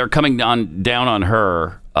so they're coming down on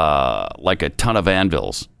her like a ton of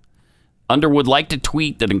anvils. Underwood liked a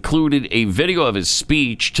tweet that included a video of his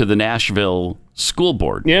speech to the Nashville school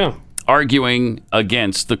board. Yeah. Arguing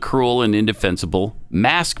against the cruel and indefensible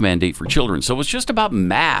mask mandate for children. So it's just about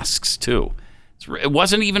masks, too. It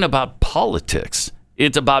wasn't even about politics.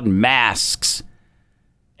 It's about masks.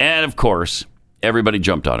 And, of course, everybody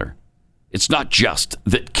jumped on her. It's not just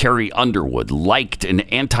that Carrie Underwood liked an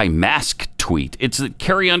anti-mask tweet. It's that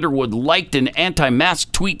Carrie Underwood liked an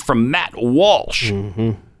anti-mask tweet from Matt Walsh.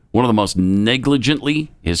 Mm-hmm. One of the most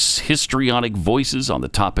negligently histrionic voices on the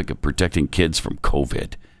topic of protecting kids from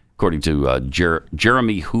COVID, according to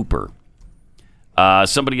Jeremy Hooper.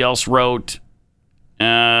 Somebody else wrote,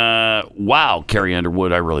 wow, Carrie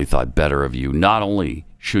Underwood, I really thought better of you. Not only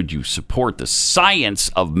should you support the science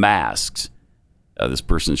of masks, this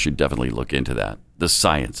person should definitely look into that, the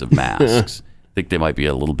science of masks. I think they might be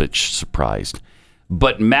a little bit surprised.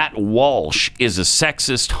 But Matt Walsh is a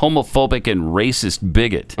sexist, homophobic, and racist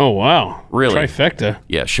bigot. Oh, wow. Really? Trifecta.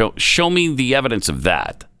 Yeah, show me the evidence of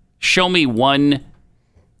that. Show me one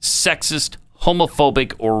sexist,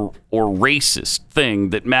 homophobic, or racist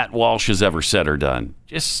thing that Matt Walsh has ever said or done.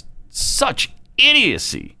 Just such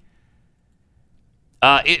idiocy.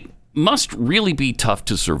 It must really be tough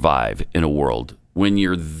to survive in a world when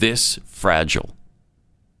you're this fragile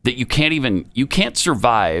that you can't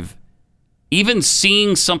survive even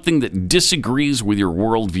seeing something that disagrees with your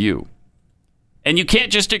worldview. And you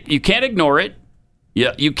can't ignore it.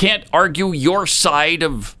 Yeah, you can't argue your side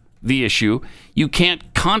of the issue. You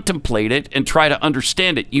can't contemplate it and try to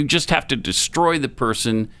understand it. You just have to destroy the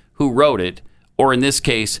person who wrote it, or in this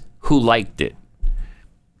case, who liked it,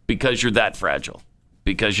 because you're that fragile,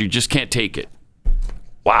 because you just can't take it.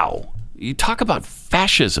 Wow. You talk about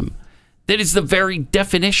fascism. That is the very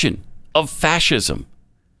definition of fascism,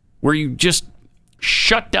 where you just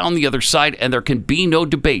shut down the other side and there can be no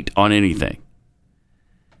debate on anything.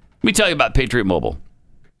 Let me tell you about Patriot Mobile.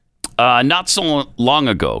 Not so long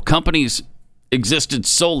ago, companies existed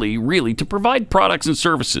solely, really, to provide products and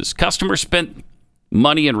services. Customers spent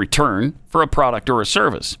money in return for a product or a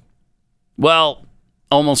service. Well,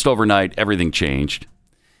 almost overnight, everything changed.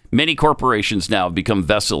 Many corporations now have become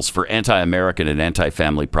vessels for anti-American and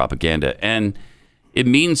anti-family propaganda, and it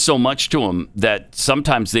means so much to them that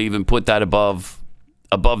sometimes they even put that above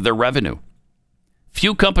their revenue.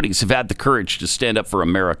 Few companies have had the courage to stand up for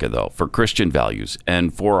America, though, for Christian values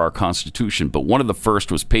and for our Constitution. But one of the first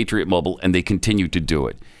was Patriot Mobile, and they continue to do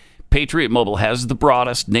it. Patriot Mobile has the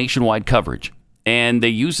broadest nationwide coverage, and they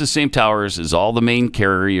use the same towers as all the main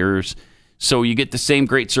carriers, so you get the same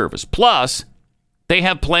great service. Plus, they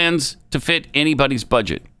have plans to fit anybody's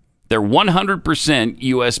budget. Their 100%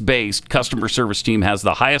 U.S.-based customer service team has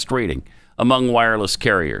the highest rating among wireless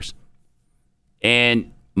carriers.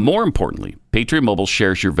 And more importantly, Patriot Mobile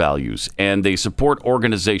shares your values, and they support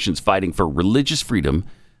organizations fighting for religious freedom,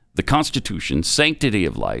 the Constitution, sanctity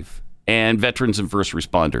of life, and veterans and first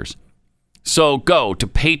responders. So go to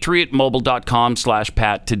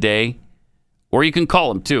patriotmobile.com/Pat today, or you can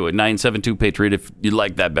call them too at 972-PATRIOT if you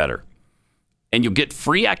like that better. And you'll get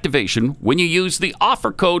free activation when you use the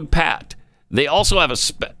offer code PAT. They also have a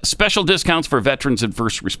special discounts for veterans and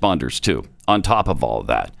first responders too, on top of all of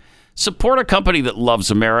that. Support a company that loves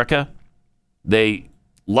America. They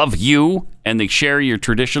love you, and they share your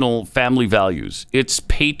traditional family values. It's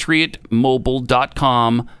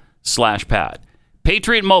patriotmobile.com/Pat.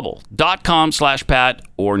 patriotmobile.com/Pat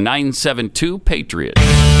or 972-PATRIOT.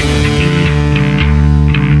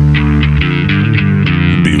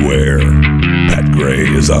 Beware. Pat Gray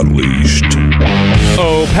is unleashed.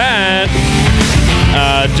 Oh, Pat.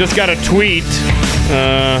 Just got a tweet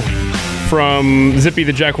from Zippy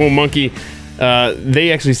the Jack Wolf Monkey.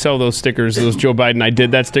 They actually sell those stickers, those Joe Biden I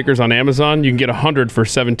Did That stickers on Amazon. You can get 100 for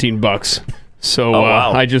 $17. So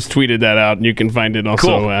wow. I just tweeted that out, and you can find it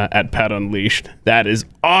also at Pat Unleashed. That is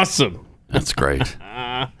awesome. That's great.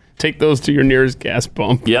 Take those to your nearest gas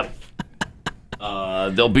pump. Yep.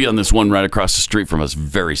 They'll be on this one right across the street from us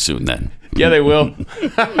very soon then. Yeah, they will.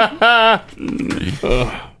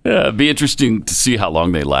 Yeah, it'd be interesting to see how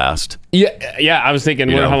long they last. Yeah. I was thinking,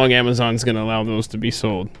 how long Amazon's going to allow those to be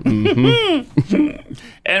sold. Mm-hmm.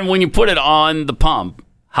 And when you put it on the pump,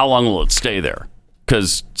 how long will it stay there?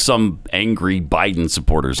 Because some angry Biden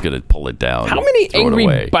supporter is going to pull it down. How many angry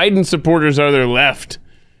Biden supporters are there left?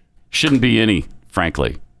 Shouldn't be any,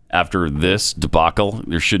 frankly. After this debacle,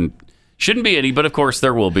 there shouldn't be any, but of course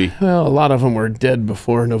there will be. Well, a lot of them were dead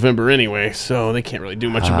before November anyway, so they can't really do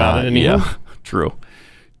much about it anyhow. Yeah, true.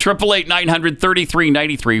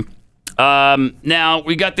 888-900-3393. Now,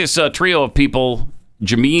 we got this trio of people,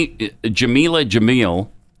 Jamila Jamil,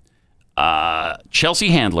 Chelsea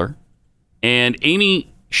Handler, and Amy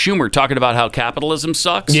Schumer talking about how capitalism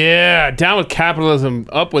sucks. Yeah, down with capitalism,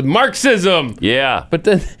 up with Marxism. Yeah. But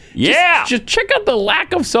then, just check out the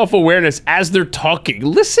lack of self-awareness as they're talking.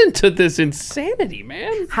 Listen to this insanity,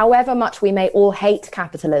 man. However much we may all hate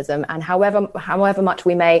capitalism, and however much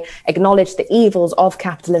we may acknowledge the evils of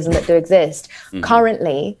capitalism that do exist,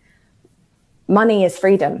 currently, money is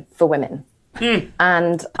freedom for women.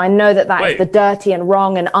 And I know that is the dirty and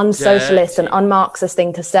wrong and unsocialist and un-Marxist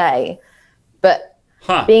thing to say, but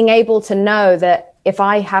being able to know that if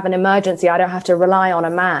I have an emergency, I don't have to rely on a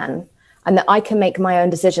man, and that I can make my own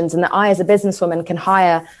decisions, and that I, as a businesswoman, can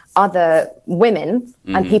hire other women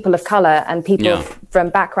and people of color and people from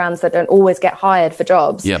backgrounds that don't always get hired for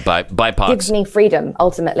jobs. Yeah, BIPOCs. Gives me freedom,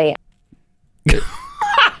 ultimately.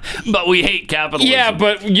 But we hate capitalism. Yeah,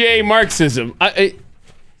 but yay, Marxism.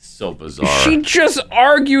 So bizarre. She just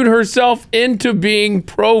argued herself into being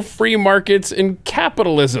pro-free markets and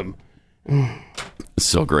capitalism.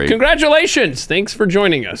 So great. Congratulations. Thanks for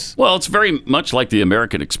joining us. Well, it's very much like the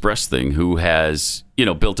American Express thing, who has,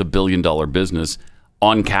 built $1 billion business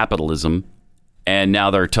on capitalism, and now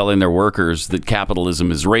they're telling their workers that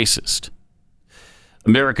capitalism is racist.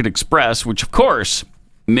 American Express, which of course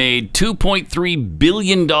made $2.3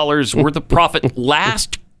 billion worth of profit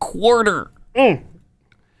last quarter,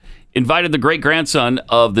 invited the great-grandson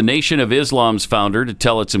of the Nation of Islam's founder to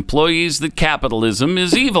tell its employees that capitalism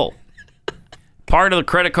is evil. Part of the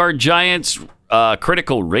credit card giant's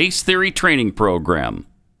critical race theory training program.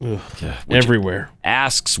 Everywhere.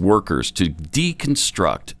 Asks workers to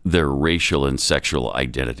deconstruct their racial and sexual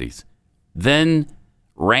identities, then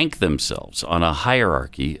rank themselves on a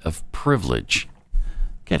hierarchy of privilege.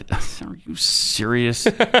 Are you serious?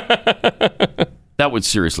 That would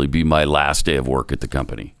seriously be my last day of work at the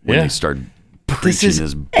company when they start preaching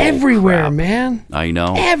this bull everywhere, crap. man. I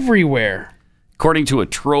know. Everywhere. According to a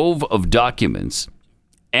trove of documents,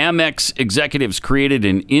 Amex executives created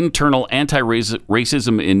an internal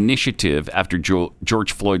anti-racism initiative after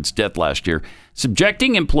George Floyd's death last year,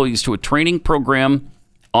 subjecting employees to a training program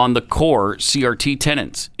on the core CRT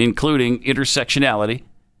tenets, including intersectionality,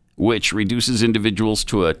 which reduces individuals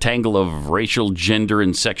to a tangle of racial, gender,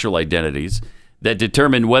 and sexual identities that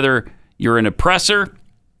determine whether you're an oppressor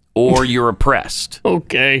or you're oppressed.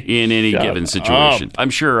 Okay. In any given situation. I'm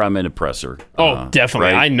sure I'm an oppressor. Oh,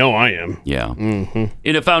 definitely. Right? I know I am. Yeah. Mm-hmm.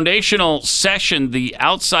 In a foundational session, the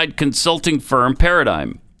outside consulting firm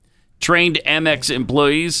Paradigm trained Amex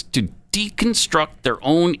employees to deconstruct their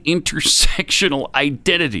own intersectional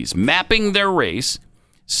identities, mapping their race,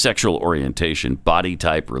 sexual orientation, body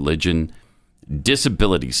type, religion,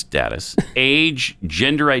 disability status, age,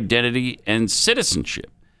 gender identity, and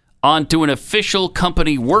citizenship onto an official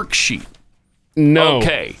company worksheet. No.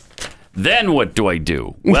 Okay. Then what do I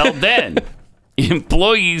do? Well, then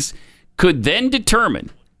employees could then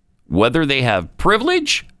determine whether they have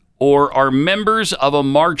privilege or are members of a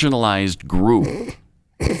marginalized group.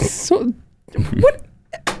 So, what?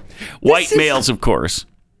 White males, of course,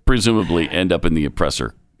 presumably end up in the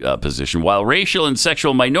oppressor position, while racial and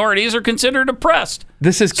sexual minorities are considered oppressed.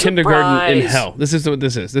 This is kindergarten in hell. This is what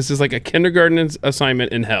this is. This is like a kindergarten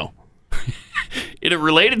assignment in hell. In a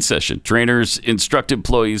related session, trainers instruct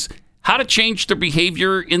employees how to change their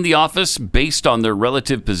behavior in the office based on their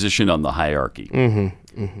relative position on the hierarchy.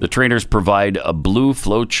 The trainers provide a blue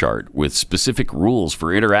flow chart with specific rules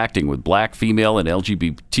for interacting with black, female, and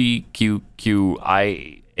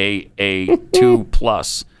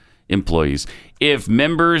LGBTQIAA2+ employees. If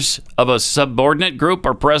members of a subordinate group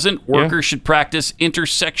are present, workers should practice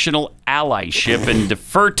intersectional allyship and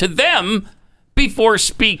defer to them before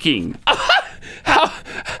speaking.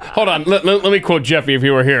 Hold on. Let me quote Jeffy if he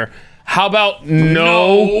were here. How about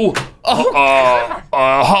no?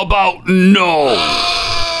 How about no?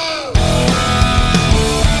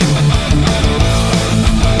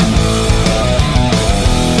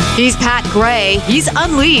 He's Pat Gray. He's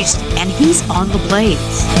unleashed, and he's on the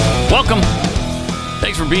blaze. Welcome.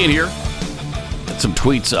 Thanks for being here. Got some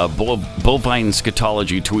tweets. Bovine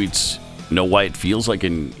Scatology tweets, know why it feels like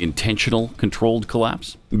an intentional controlled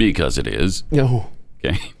collapse? Because it is. No.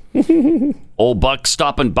 Okay. Old Buck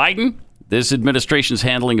stopping Biden. This administration's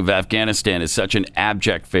handling of Afghanistan is such an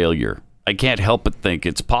abject failure. I can't help but think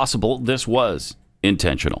it's possible this was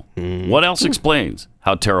intentional. What else explains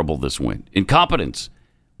how terrible this went? Incompetence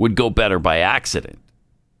would go better by accident.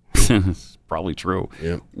 It's probably true.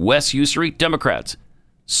 Yep. Wes Usery, Democrats.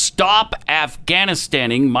 Stop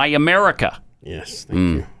Afghanistaning my America. Yes, thank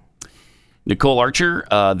you. Nicole Archer,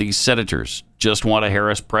 these senators just want a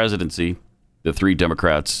Harris presidency. The three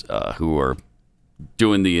Democrats who are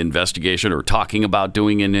doing the investigation or talking about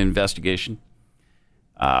doing an investigation.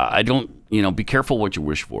 I don't, be careful what you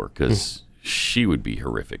wish for, because she would be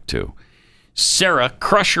horrific too. Sarah,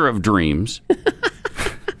 crusher of dreams.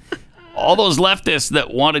 All those leftists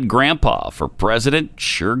that wanted Grandpa for president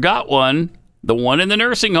sure got one. The one in the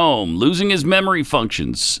nursing home, losing his memory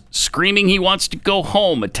functions, screaming he wants to go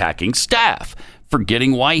home, attacking staff,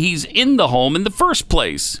 forgetting why he's in the home in the first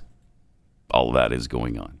place. All of that is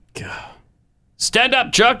going on. God. Stand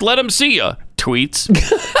up, Chuck. Let him see ya. Tweets.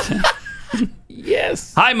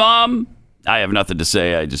 Yes. Hi, Mom. I have nothing to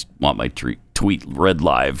say. I just want my tweet read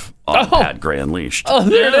live on Pat Gray Unleashed. Oh,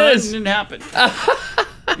 there it is. It happened.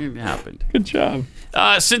 It happened. Good job.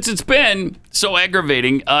 Since it's been so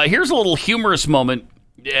aggravating, here's a little humorous moment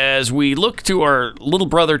as we look to our little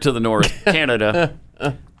brother to the north, Canada.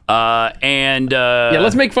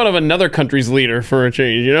 Let's make fun of another country's leader for a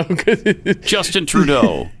change, Justin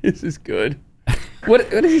Trudeau. This is good. What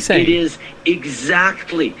is he saying? It is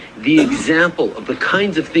exactly the example of the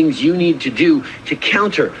kinds of things you need to do to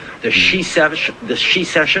counter the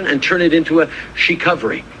she-cession and turn it into a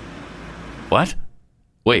she-covery. What?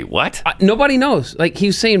 Wait, what? Nobody knows. Like,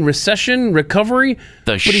 he's saying recession, recovery.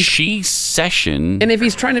 The she-cession. And if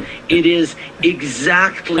he's trying to... It is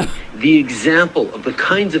exactly the example of the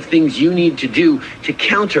kinds of things you need to do to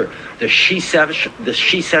counter the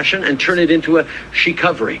she-cession and turn it into a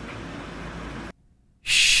she-covery.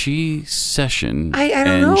 She-cession I don't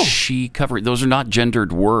and know. she-covery. Those are not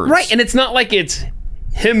gendered words. Right, and it's not like it's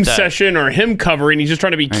him session or him covering. He's just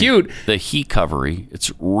trying to be cute. The he covery.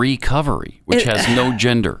 It's recovery, which has no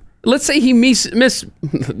gender. Let's say he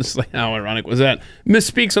how ironic was that?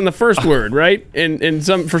 Misspeaks on the first word, right? And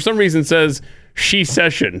for some reason says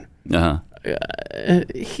she-cession.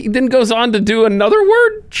 He then goes on to do another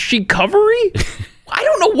word, she-covery? I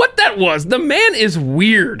don't know what that was. The man is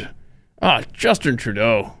weird. Justin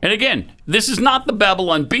Trudeau. And again, this is not the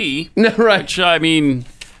Babylon Bee. No, right. Which, I mean,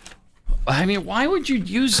 why would you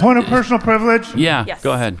use... Point of personal privilege? Yeah,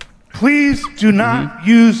 Go ahead. Please do not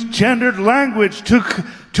use gendered language to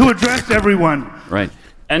address everyone. Right.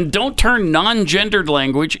 And don't turn non-gendered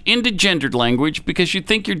language into gendered language because you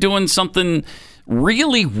think you're doing something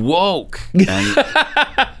really woke and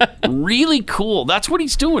really cool. That's what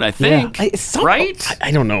he's doing, I think. Yeah. Right?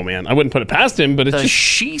 I don't know, man. I wouldn't put it past him, but it's the just...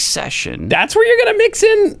 she-cession. That's where you're going to mix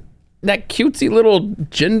in that cutesy little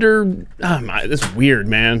gender... That's weird,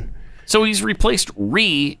 man. So he's replaced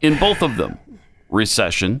in both of them.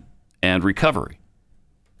 Recession and recovery.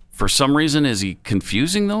 For some reason, is he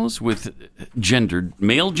confusing those with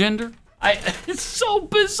male gender? It's so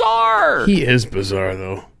bizarre. He is bizarre,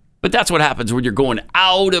 though. But that's what happens when you're going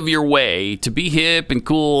out of your way to be hip and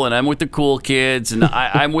cool, and I'm with the cool kids, and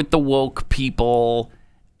I'm with the woke people,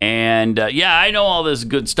 and I know all this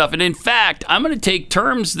good stuff. And in fact, I'm going to take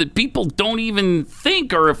terms that people don't even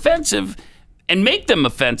think are offensive and make them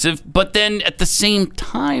offensive, but then at the same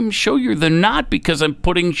time show you they're not because I'm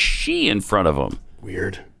putting she in front of them.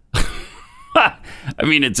 Weird. I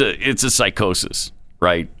mean, it's a psychosis,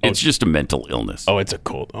 right? It's just a mental illness. Oh, it's a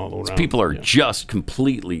cult all around. People are just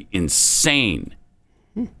completely insane.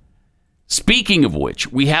 Speaking of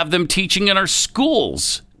which, we have them teaching in our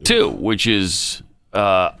schools, too, which is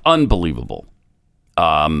unbelievable.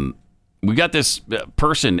 We got this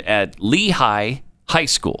person at Lehigh High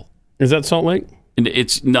School. Is that Salt Lake?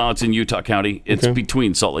 It's in Utah County. It's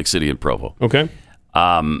between Salt Lake City and Provo. Okay.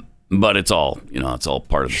 But it's all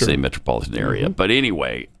part of the same metropolitan area. Mm-hmm. But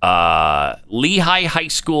anyway, Lehigh High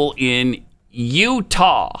School in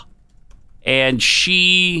Utah. And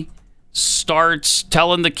she starts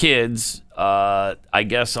telling the kids, I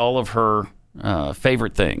guess, all of her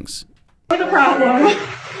favorite things. The problem,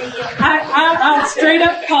 I'll straight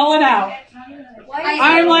up call it out.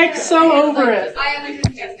 I'm like so over it.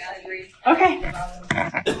 Okay.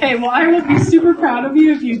 Okay, well, I would be super proud of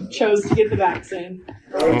you if you chose to get the vaccine.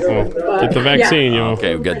 Get the vaccine, yo.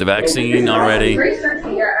 Okay, we've got the vaccine already. Is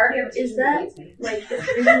that like the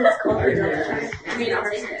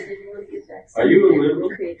Are you a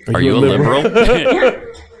liberal? Are you a liberal?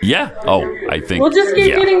 Yeah. Oh, I think. We'll just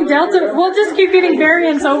keep getting Delta. We'll just keep getting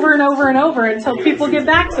variants over and over and over until people get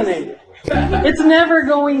vaccinated. It's never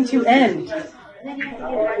going to end.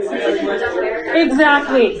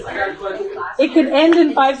 Exactly. It could end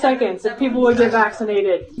in 5 seconds if people would get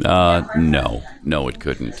vaccinated. No, it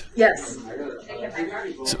couldn't. Yes.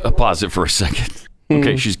 So, pause it for a second.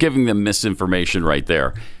 Okay, she's giving them misinformation right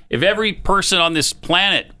there. If every person on this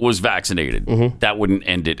planet was vaccinated, that wouldn't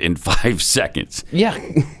end it in 5 seconds. Yeah.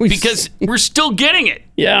 Because we're still getting it.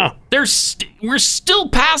 Yeah. We're still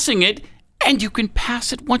passing it, and you can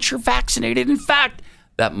pass it once you're vaccinated. In fact,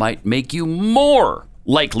 that might make you more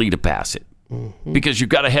likely to pass it because you've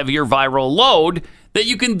got a heavier viral load that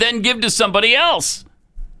you can then give to somebody else.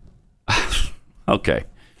 Okay,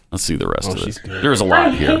 let's see the rest of this. There's a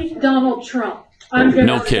lot here. I hate Donald Trump. I'm gonna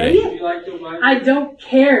No kidding. say it. I don't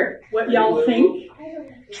care what y'all think.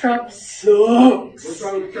 Trump sucks. He's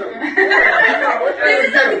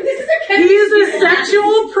a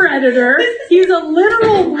sexual predator. He's a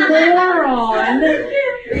literal moron. This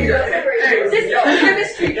is a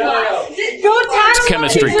chemistry class. Go tell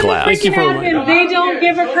chemistry class. Thank you for they don't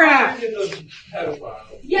give a crap.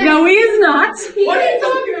 No, he is not. What are you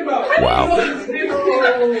talking about? Wow.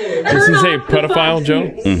 This is a pedophile, Joe?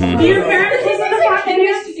 Mm-hmm. Your parents is in the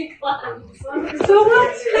chemistry class. So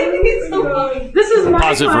what? This is my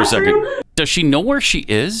Pause it for a classroom. second. Does she know where she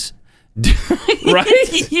is?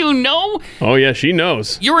 Right? You know? Oh, yeah, she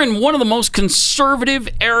knows. You're in one of the most conservative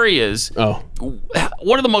areas. Oh.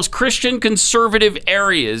 One of the most Christian conservative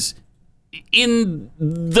areas in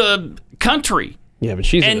the country. Yeah, but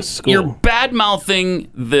she's in a school. You're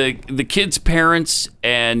bad-mouthing the kids' parents,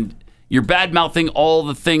 and you're bad-mouthing all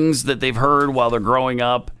the things that they've heard while they're growing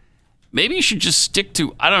up. Maybe you should just stick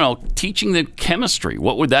to, I don't know, teaching them chemistry.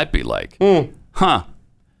 What would that be like? Huh.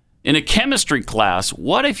 In a chemistry class,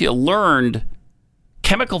 what if you learned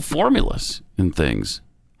chemical formulas and things?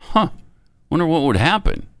 Huh. Wonder what would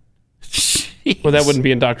happen. Jeez. Well, that wouldn't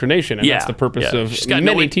be indoctrination, and that's the purpose of She's got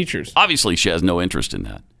many teachers. Obviously, she has no interest in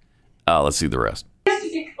that. Let's see the rest.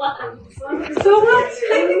 So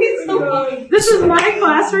what? This is my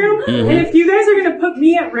classroom, and if you guys are going to put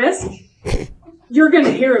me at risk, you're going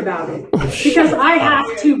to hear about it because I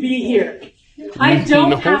have to be here. I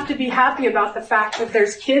don't have to be happy about the fact that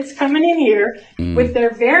there's kids coming in here with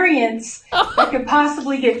their variants that could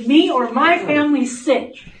possibly get me or my family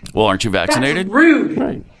sick. Well, aren't you vaccinated? That's rude.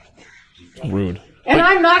 Right. Rude. And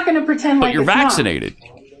I'm not going to pretend like you're it's vaccinated.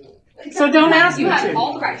 Not. So don't ask me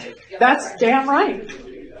to. That's damn right.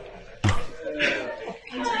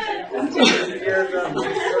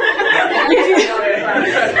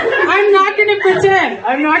 I'm not going to pretend.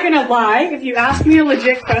 I'm not going to lie. If you ask me a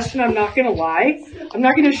legit question, I'm not going to lie. I'm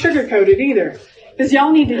not going to sugarcoat it either. Because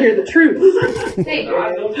y'all need to hear the truth. Hey, I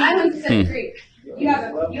 100% agree. You have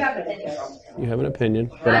an opinion. You have an opinion,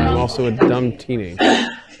 but I'm also a dumb teenager.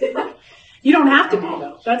 You don't have to be,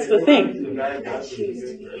 though. That's the thing.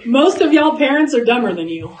 Most of y'all parents are dumber than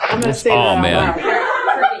you. I'm going to say that out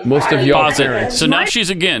loud. Most of y'all parents. So now she's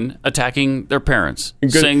again attacking their parents,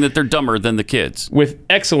 saying that they're dumber than the kids. With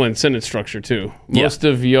excellent sentence structure, too. Most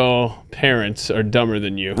of y'all parents are dumber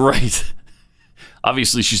than you. Right.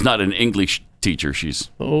 Obviously, she's not an English teacher. She's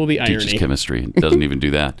the teaches irony. chemistry. Doesn't even do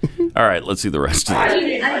that. All right, let's see the rest of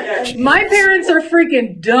it. My parents are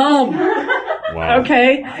freaking dumb. Wow.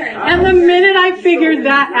 Okay? And the minute I figured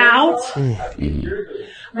that out,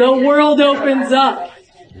 the world opens up.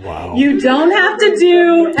 Wow. You don't have to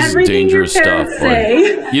do everything your parents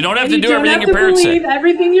say. You don't have and to do everything your parents say. You don't have to believe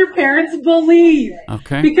everything your parents believe.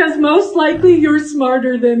 Okay. Because most likely you're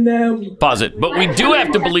smarter than them. Pause it. But we do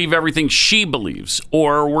have to believe everything she believes,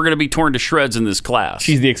 or we're going to be torn to shreds in this class.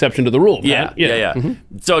 She's the exception to the rule. Yeah, right? yeah.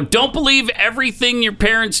 So don't believe everything your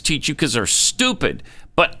parents teach you because they're stupid.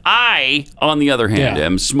 But I, on the other hand,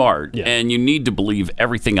 am smart, and you need to believe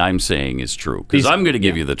everything I'm saying is true because I'm going to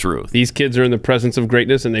give you the truth. These kids are in the presence of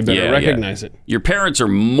greatness, and they better recognize it. Your parents are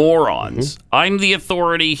morons. I'm the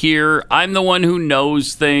authority here. I'm the one who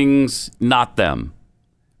knows things, not them.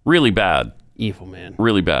 Really bad. Evil, man.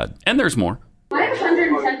 Really bad. And there's more. I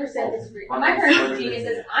 110% disagree. My parents are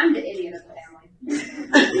geniuses. I'm the idiot of the family.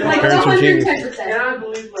 Like Parents are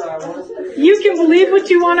 110%. You can believe what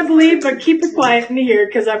you want to believe, but keep it quiet in here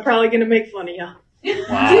because I'm probably going to make fun of you.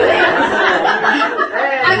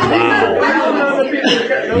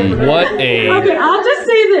 What a... Okay, I'll just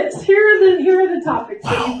say this. Here are the topics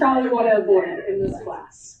that you probably want to avoid in this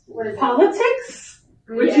class. Politics,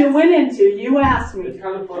 which you went into. You asked me. It's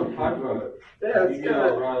kind of fun to talk about it. Yeah, it's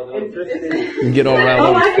good. You get all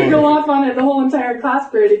riled up. I could go off on it the whole entire class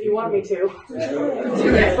period if you want me to.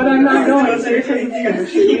 But I'm not going to because it's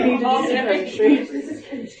chemistry. You need to do chemistry.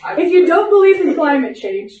 If you don't believe in climate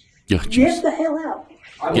change, get the hell out.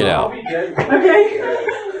 Get out. Okay?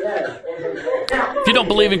 If you don't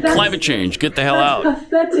believe in climate change, get the hell out.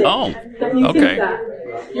 That's it. Oh, You okay. think that.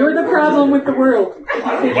 You're the problem with the world.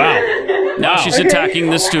 Wow. Now she's attacking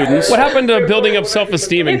the students. What happened to building up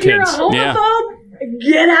self-esteem in If you're a kids? homophobe,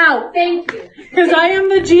 get out. Thank you. Because I am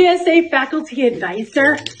the GSA faculty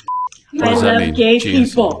advisor. What I does that love mean? gay GSA.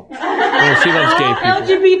 people. Oh, she loves gay people.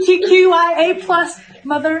 LGBTQIA plus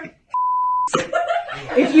mother.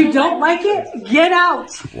 If you don't like it, get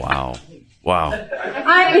out. Wow. Wow.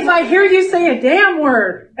 If I hear you say a damn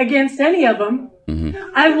word against any of them,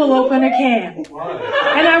 I will open a can.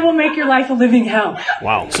 And I will make your life a living hell.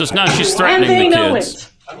 Wow. So now she's And threatening they the know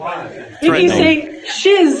kids. it. If you say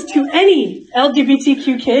shiz to any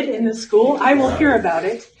LGBTQ kid in the school, I will hear about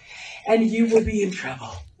it. And you will be in trouble.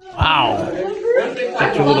 Wow.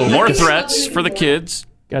 More threats for the kids.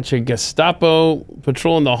 Got your Gestapo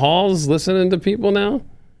patrolling the halls, listening to people now?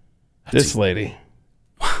 This lady.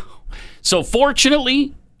 So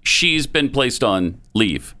fortunately, she's been placed on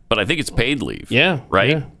leave, but I think it's paid leave. Yeah.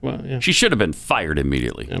 Right? Yeah. Well, yeah. She should have been fired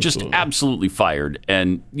immediately. Just absolutely fired.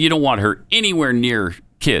 And you don't want her anywhere near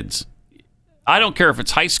kids. I don't care if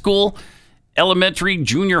it's high school, elementary,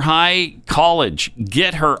 junior high, college.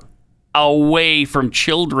 Get her away from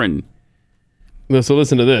children. So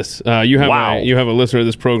listen to this. You have a listener of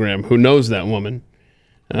this program who knows that woman.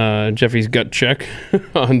 Jeffy's gut check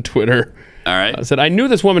on Twitter. All right. Said, I knew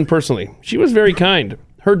this woman personally. She was very kind.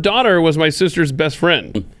 Her daughter was my sister's best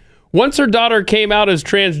friend. Once her daughter came out as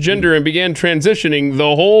transgender and began transitioning,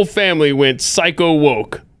 the whole family went psycho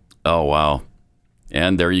woke. Oh, wow.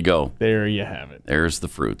 And there you go. There you have it. There's the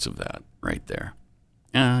fruits of that right there.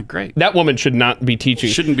 Great. That woman should not be teaching.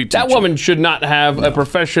 Shouldn't be teaching. That woman should not have a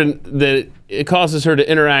profession that it causes her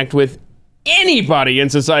to interact with anybody in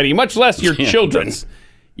society, much less your children.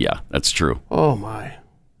 That's true. Oh, my.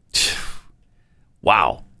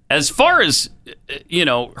 Wow. As far as,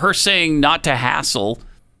 her saying not to hassle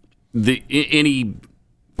any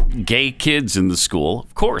gay kids in the school.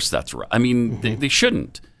 Of course, that's right. I mean, they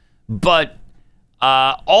shouldn't. But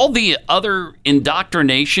all the other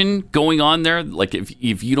indoctrination going on there, like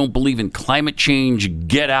if you don't believe in climate change,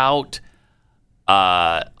 get out.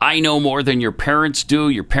 I know more than your parents do.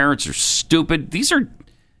 Your parents are stupid. These are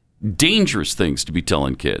dangerous things to be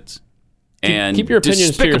telling kids. And keep your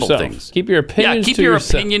opinions to yourself. Things. Keep your opinions keep to your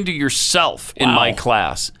yourself. opinion to yourself in my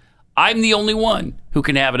class. I'm the only one who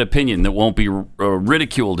can have an opinion that won't be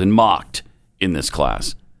ridiculed and mocked in this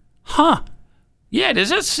class. Huh. Yeah, does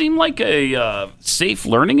that seem like a safe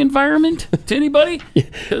learning environment to anybody?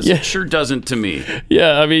 Because it sure doesn't to me.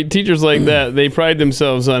 Yeah, I mean, teachers like that, they pride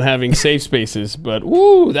themselves on having safe spaces, but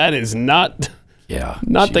woo, that is not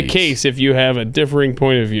the case if you have a differing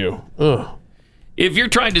point of view. Ugh. If you're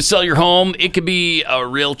trying to sell your home, it could be a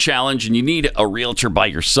real challenge, and you need a realtor by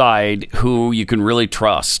your side who you can really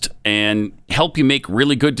trust and help you make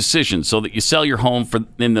really good decisions so that you sell your home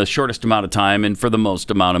in the shortest amount of time and for the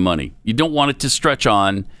most amount of money. You don't want it to stretch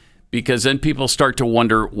on, because then people start to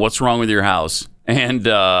wonder what's wrong with your house, and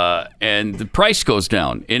the price goes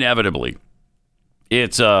down inevitably.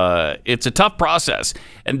 It's a tough process,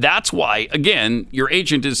 and that's why, again, your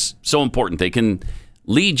agent is so important. They can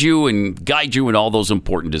lead you and guide you in all those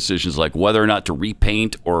important decisions, like whether or not to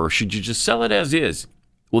repaint, or should you just sell it as is?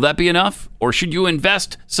 Will that be enough? Or should you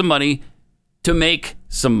invest some money to make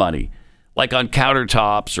some money, like on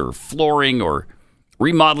countertops or flooring or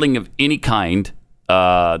remodeling of any kind?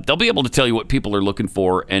 They'll be able to tell you what people are looking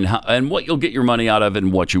for and what you'll get your money out of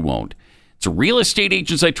and what you won't. It's Real Estate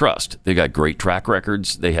Agents I Trust. They got great track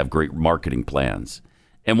records. They have great marketing plans,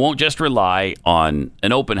 and won't just rely on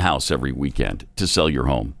an open house every weekend to sell your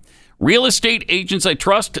home. Real Estate Agents I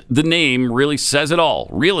Trust, the name really says it all.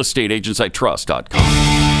 realestateagentsitrust.com.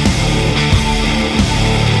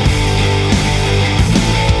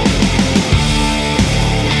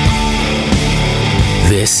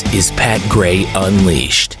 This is Pat Gray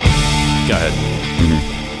Unleashed. Go ahead.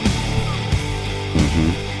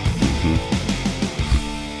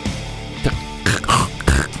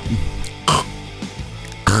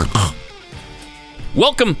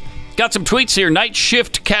 Welcome. Got some tweets here. Night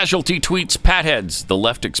shift casualty tweets. Pat heads. The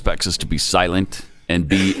left expects us to be silent and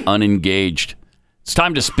be unengaged. It's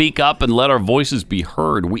time to speak up and let our voices be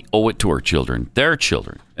heard. We owe it to our children, their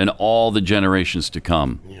children, and all the generations to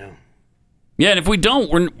come. Yeah, and if we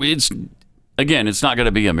don't, it's not going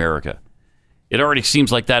to be America. It already seems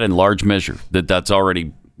like that in large measure.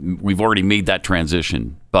 We've already made that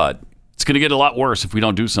transition, but it's going to get a lot worse if we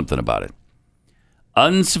don't do something about it.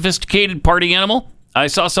 Unsophisticated party animal. I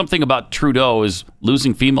saw something about Trudeau is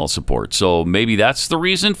losing female support, so maybe that's the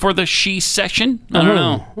reason for the she-cession? I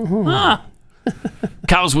don't know.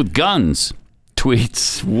 Cows with guns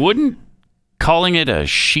tweets. Wouldn't calling it a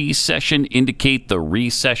she-cession indicate the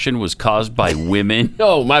recession was caused by women?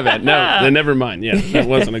 Oh, my bad. No, never mind. Yeah, that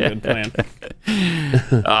wasn't a good plan.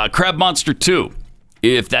 Crab Monster 2.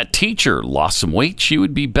 If that teacher lost some weight, she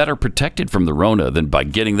would be better protected from the Rona than by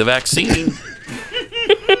getting the vaccine.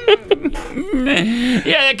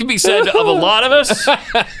 Yeah, that can be said of a lot of us.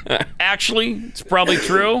 Actually, it's probably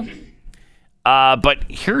true. But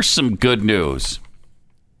here's some good news.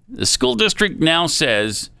 The school district now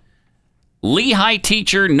says Lehigh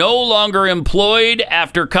teacher no longer employed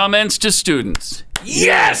after comments to students.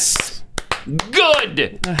 Yes!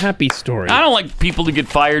 Good! A happy story. I don't like people to get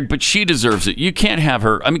fired, but she deserves it. You can't have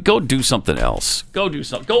her. I mean, go do something else. Go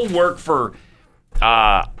work for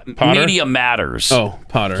Media Matters. Oh,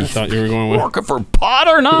 Potter. I thought you were going with working for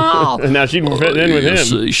Potter now. And now she'd fit in with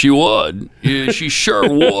him. She would. Yeah, she sure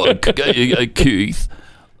would. Keith.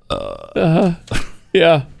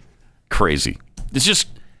 Yeah. Crazy. It's just,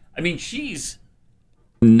 I mean, she's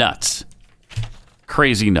nuts.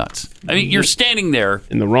 Crazy nuts. I mean, you're standing there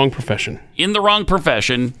in the wrong profession, in the wrong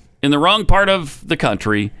part of the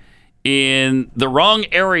country, in the wrong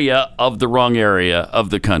area of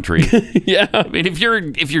the country. Yeah. I mean, if you're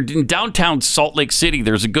in downtown Salt Lake City,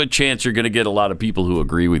 there's a good chance you're going to get a lot of people who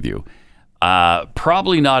agree with you.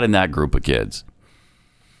 Probably not in that group of kids.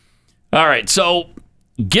 All right. So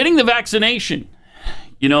getting the vaccination,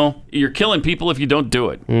 you're killing people if you don't do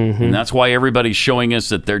it. Mm-hmm. And that's why everybody's showing us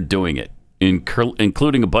that they're doing it,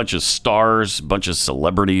 including a bunch of stars, a bunch of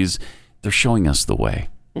celebrities. They're showing us the way.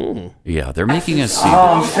 Mm. Yeah, they're making us see.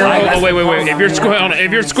 Wait.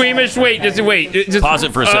 If you're squeamish, wait. Just pause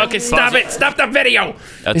it for a second. Okay, stop it. Stop the video.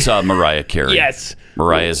 That's Mariah Carey. Yes.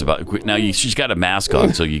 Mariah's about now. She's got a mask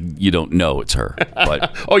on, so you don't know it's her.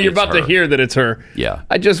 But you're about to hear that it's her. Yeah.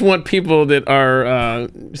 I just want people that are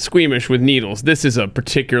squeamish with needles. This is a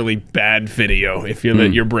particularly bad video. If you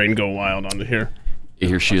let your brain go wild on here.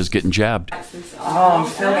 here she is getting jabbed. Oh, I'm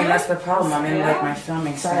filming. That's the problem. I'm in like my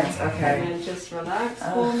filming stance. Okay. And just relax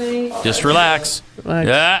for me. Just relax.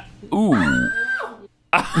 Yeah. Ooh.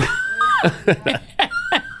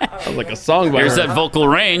 Sounds like a song by Here's her. that vocal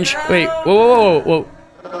range. Wait, whoa.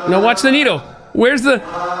 No, watch the needle. Where's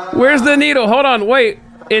the needle? Hold on, wait.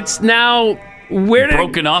 It's now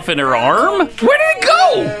broken off in her arm? Where did it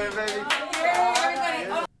go?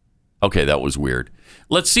 Okay, that was weird.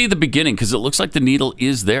 Let's see the beginning because it looks like the needle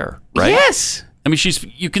is there, right? Yes. I mean,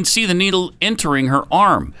 you can see the needle entering her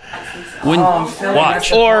arm. Watch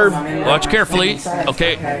carefully.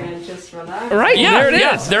 Okay. Right. Yeah, there it is.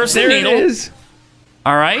 Yeah, there's the needle. It is.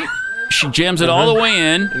 All right. She jams it all the way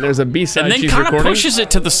in. And there's a B-side and then she's kind of recording. pushes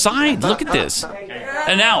it to the side. Look at this.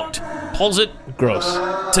 And out. Pulls it. Gross.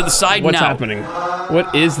 To the side. What's now. happening?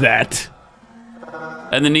 What is that?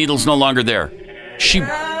 And the needle's no longer there. She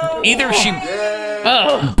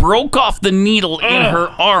broke off the needle in her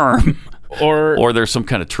arm. Or there's some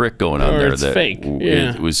kind of trick going on there. It's fake.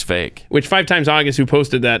 It was fake. Which 5 Times August, who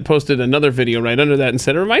posted another video right under that and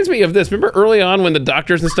said, it reminds me of this. Remember early on when the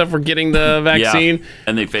doctors and stuff were getting the vaccine? Yeah,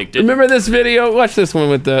 and they faked it. Remember this video? Watch this one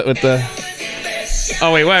with the...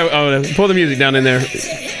 Oh, wait. Pull the music down in there.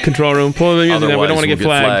 Control room. Pull the music down. We don't want to get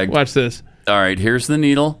flagged. Watch this. All right, here's the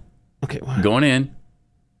needle. Okay. Going in.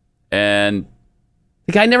 And...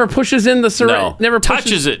 the guy never pushes in the syringe. No, never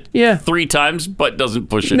touches it 3 times, but doesn't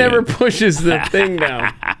push it never in. pushes the thing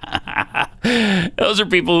down. Those are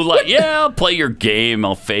people who I'll play your game,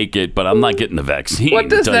 I'll fake it, but I'm not getting the vaccine. What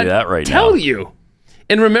does I'll tell you that right tell now. you?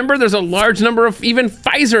 And remember, there's a large number of even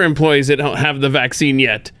Pfizer employees that don't have the vaccine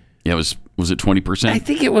yet. Yeah, was it 20%? I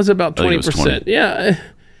think it was about 20%. 20. Yeah.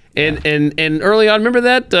 And early on, remember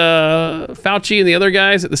that Fauci and the other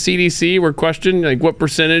guys at the CDC were questioned, like what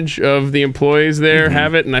percentage of the employees there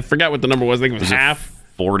have it, and I forgot what the number was. I think it was half,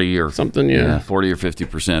 40 or something. Yeah, 40 or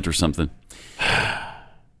 50% or something.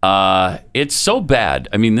 It's so bad.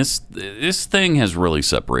 I mean, this thing has really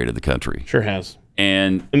separated the country. Sure has.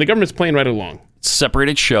 And the government's playing right along.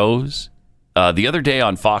 Separated shows. The other day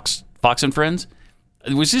on Fox and Friends.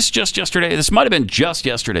 Was this just yesterday? This might have been just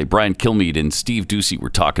yesterday. Brian Kilmeade and Steve Ducey were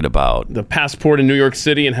talking about the passport in New York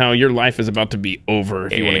City and how your life is about to be over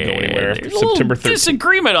if you want to go anywhere after September 13th.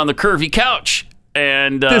 Disagreement on the curvy couch.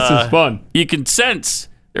 And this is fun. You can sense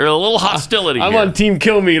there's a little hostility I'm here. on Team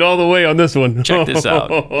Kilmeade all the way on this one. Check this out.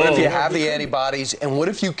 What if you have the antibodies, and what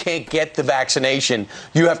if you can't get the vaccination?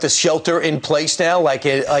 You have to shelter in place now, like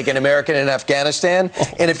an American in Afghanistan?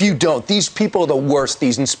 And if you don't, these people are the worst,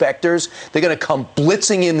 these inspectors. They're going to come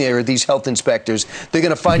blitzing in there, these health inspectors. They're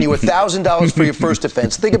going to fine you $1,000 for your first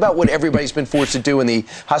offense. Think about what everybody's been forced to do in the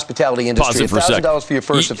hospitality industry. $1,000 for your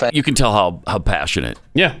first offense. You can tell how passionate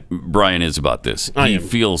Brian is about this. He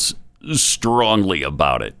feels strongly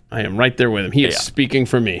about it. I am right there with him. He is speaking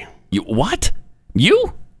for me. You what?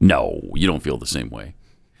 You? No, you don't feel the same way.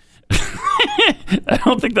 I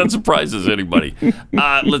don't think that surprises anybody.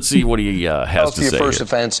 Let's see what he has to say. For your first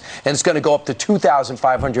offense, and it's going to go up to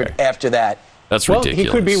 $2,500 after that. That's well, ridiculous.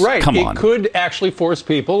 He could be right. Come on. It could actually force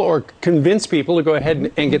people or convince people to go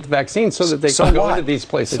ahead and get the vaccine so that they can go into these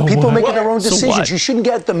places. People making their own decisions. You shouldn't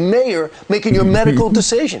get the mayor making your medical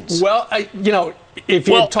decisions. Well, if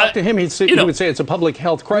you talk to him, he would say it's a public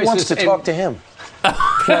health crisis. Who wants to talk to him?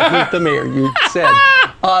 The mayor, you said.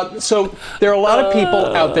 So there are a lot of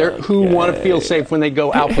people out there who want to feel safe when they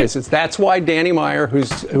go out places. That's why Danny Meyer,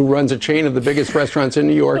 who runs a chain of the biggest restaurants in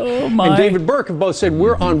New York, and David Burke have both said,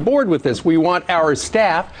 we're on board with this. We want our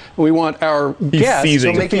staff, and we want our guests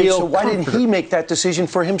to feel So why didn't he make that decision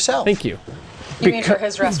for himself? Thank you. You mean for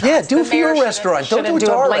his restaurant? Yeah, do it for your restaurant. Don't do it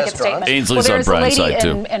to our restaurant. Ainsley's on Brian's side,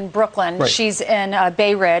 too. In Brooklyn. Right. She's in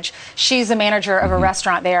Bay Ridge. She's a manager of a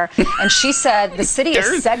restaurant there. And she said the city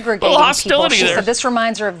is segregating people. She said this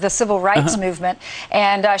reminds her of the civil rights movement.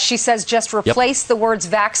 And she says just replace the words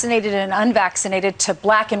vaccinated and unvaccinated to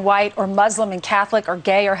black and white or Muslim and Catholic or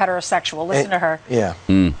gay or heterosexual. Listen to her. Yeah.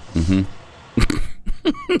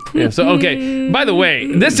 Yeah. So, okay. By the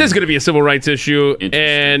way, this is going to be a civil rights issue.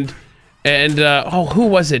 And who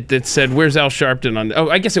was it that said, where's Al Sharpton on? Oh,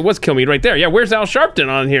 I guess it was Kilmeade right there. Yeah, where's Al Sharpton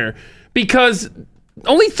on here? Because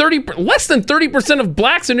only less than 30% of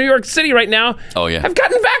blacks in New York City right now have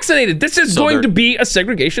gotten vaccinated. This is going to be a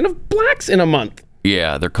segregation of blacks in a month.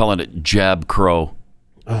 Yeah, they're calling it Jab Crow.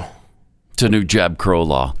 Oh. It's a new Jab Crow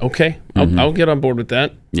law. Okay, I'll get on board with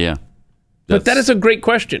that. Yeah. But that is a great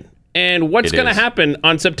question. And what's going to happen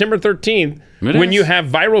on September 13th when you have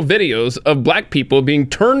viral videos of black people being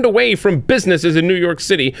turned away from businesses in New York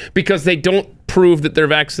City because they don't prove that they're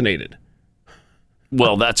vaccinated?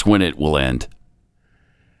 Well, that's when it will end.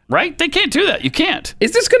 Right? They can't do that. You can't.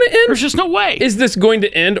 Is this going to end? There's just no way. Is this going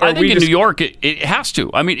to end? Or I think in New York, it has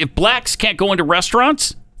to. I mean, if blacks can't go into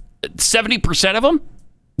restaurants, 70% of them,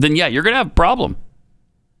 then yeah, you're going to have a problem.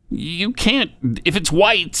 You can't. If it's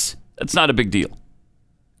whites, that's not a big deal.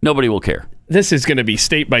 Nobody will care. This is going to be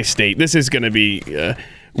state by state. This is going to be.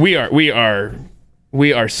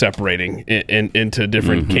 We are separating into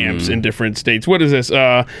different camps in different states. What is this?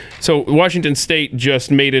 So Washington State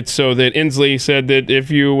just made it so that Inslee said that if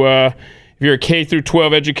you're a K through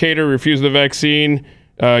 12 educator, refuse the vaccine,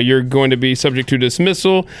 you're going to be subject to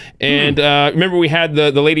dismissal. And remember, we had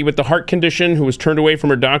the lady with the heart condition who was turned away from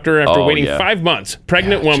her doctor after waiting 5 months.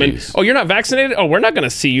 Pregnant woman. Geez. Oh, you're not vaccinated? Oh, we're not going to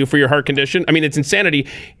see you for your heart condition. I mean, it's insanity.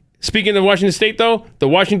 Speaking of Washington State, though, the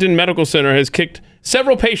Washington Medical Center has kicked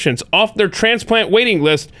several patients off their transplant waiting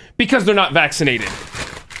list because they're not vaccinated.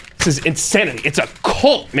 This is insanity. It's a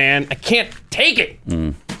cult, man. I can't take it.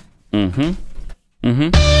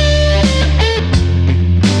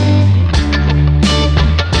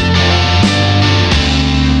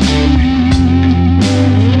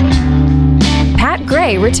 Pat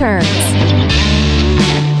Gray returns.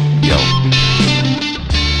 Yo.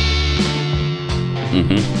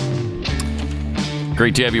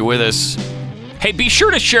 Great to have you with us. Hey, be sure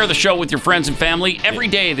to share the show with your friends and family. Every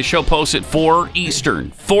day, the show posts at 4 Eastern,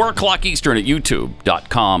 4 o'clock Eastern at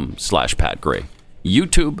youtube.com/Pat Gray.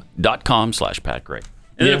 youtube.com/Pat Gray.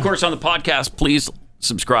 And then, of course, on the podcast, please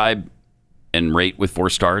subscribe and rate with 4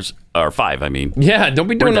 stars. Or 5, I mean. Yeah, don't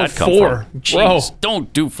be doing no 4. Jeez,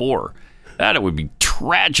 don't do 4. That would be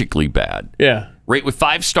tragically bad. Yeah. Rate with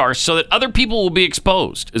 5 stars so that other people will be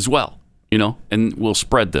exposed as well. You know, and we'll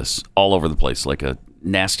spread this all over the place like a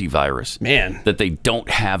nasty virus. Man. That they don't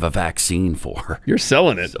have a vaccine for. You're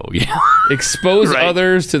selling it. So, yeah. Expose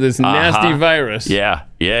others to this nasty virus. Yeah.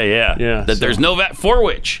 That there's no for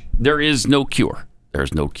which there is no cure.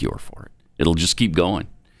 There's no cure for it. It'll just keep going.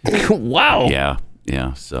 Wow.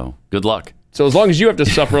 Yeah. So, good luck. So as long as you have to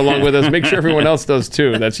suffer along with us, make sure everyone else does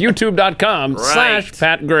too. That's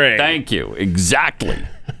youtube.com/Pat Gray. Thank you. Exactly.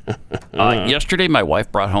 Yesterday, my wife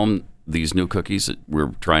brought home these new cookies that we're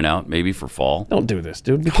trying out, maybe for fall. Don't do this,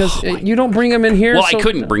 dude, because you don't bring them in here. Well, I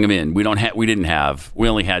couldn't bring them in. We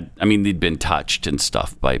only had. I mean, they'd been touched and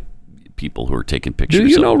stuff by people who were taking pictures. Do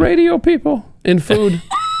you know radio people in food?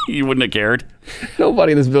 You wouldn't have cared.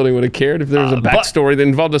 Nobody in this building would have cared if there was a backstory that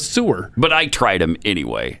involved a sewer. But I tried them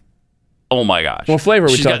anyway. Oh my gosh! What flavor are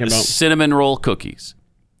we She's talking got about? Cinnamon roll cookies.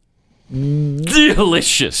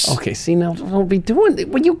 Delicious. Okay, see, now don't be doing it.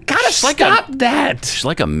 Well, you gotta stop that. She's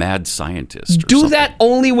like a mad scientist. Do that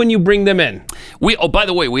only when you bring them in. By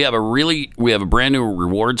the way, we have a brand new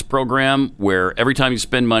rewards program where every time you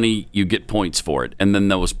spend money, you get points for it, and then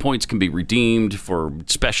those points can be redeemed for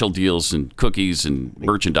special deals and cookies and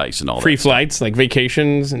merchandise and all free that. Free flights, like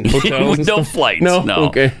vacations and hotels. And no stuff? Flights. No.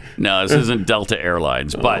 Okay. No, this isn't Delta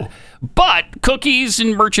Airlines, but cookies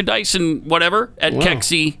and merchandise and whatever at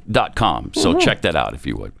Kexi.com. So check that out if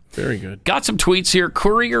you would. Very good. Got some tweets here.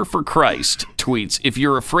 Courier for Christ tweets, if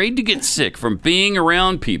you're afraid to get sick from being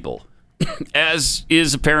around people, as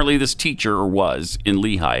is apparently this teacher or was in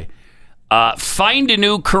Lehigh, find a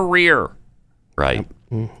new career. Right?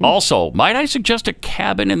 Mm-hmm. Also, might I suggest a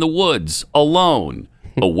cabin in the woods alone,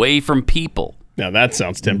 away from people? Now that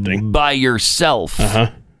sounds tempting. By yourself. Uh-huh.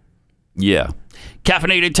 Yeah.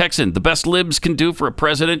 Caffeinated Texan, the best libs can do for a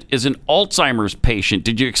president is an Alzheimer's patient.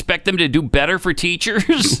 Did you expect them to do better for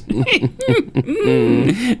teachers? That's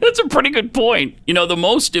a pretty good point. You know, the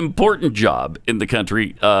most important job in the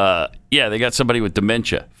country, they got somebody with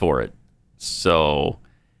dementia for it. So,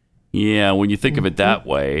 yeah, when you think of it that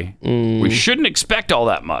way, we shouldn't expect all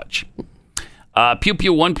that much. Pew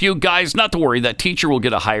Pew One Pew, guys, not to worry. That teacher will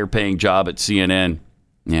get a higher paying job at CNN.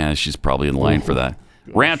 Yeah, she's probably in line for that.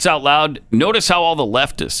 Rants out loud. Notice how all the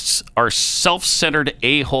leftists are self-centered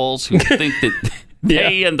a-holes who think that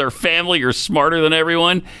they and their family are smarter than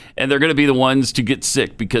everyone, and they're going to be the ones to get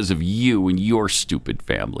sick because of you and your stupid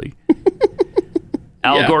family.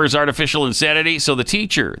 Al Gore's artificial insanity. So the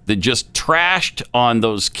teacher that just trashed on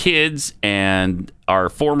those kids and our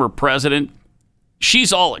former president,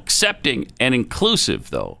 she's all accepting and inclusive,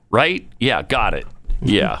 though, right? Yeah, got it.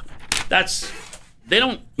 Yeah. They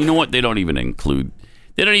don't even include.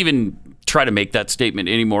 They don't even try to make that statement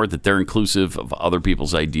anymore, that they're inclusive of other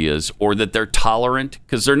people's ideas or that they're tolerant,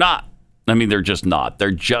 because they're not. I mean, they're just not.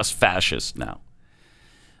 They're just fascist now.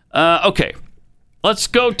 Okay. Let's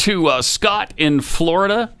go to Scott in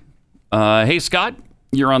Florida. Hey, Scott,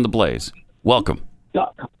 you're on the Blaze. Welcome.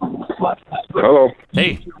 Hello.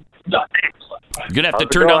 Hey. You're going to have to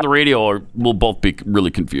turn down the radio or we'll both be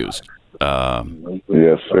really confused.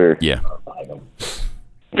 Yes, sir. Yeah.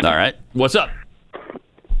 All right. What's up?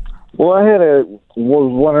 Well,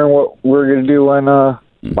 was wondering what we're going to do when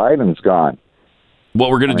Biden's gone. What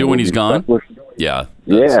we're going to do when he's gone? Yeah.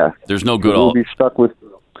 There's no good. We'll be stuck with.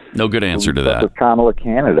 No good answer to that. With Kamala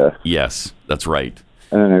Canada. Yes, that's right.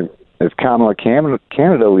 And if Kamala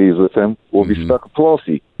Canada leaves with him, we'll be stuck with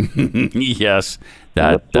Pelosi. Yes,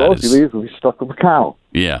 if Pelosi leaves, we'll be stuck with McConnell.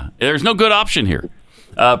 Yeah, there's no good option here.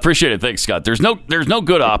 Appreciate it. Thanks, Scott. There's no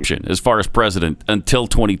good option as far as president until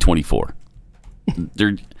 2024.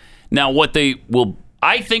 Now,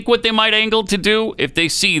 I think what they might angle to do if they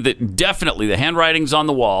see that definitely the handwriting's on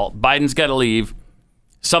the wall, Biden's got to leave,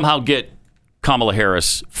 somehow get Kamala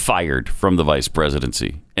Harris fired from the vice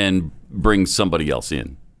presidency and bring somebody else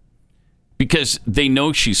in, because they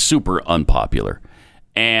know she's super unpopular,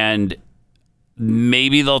 and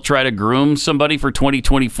maybe they'll try to groom somebody for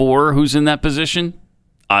 2024 who's in that position.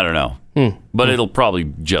 I don't know, but it'll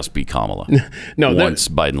probably just be Kamala. Once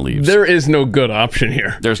Biden leaves, there is no good option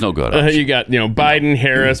here. There's no good option. You got Biden,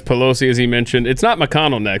 Harris, Pelosi, as he mentioned. It's not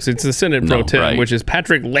McConnell next. It's the Senate Pro Tem, which is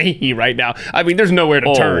Patrick Leahy right now. I mean, there's nowhere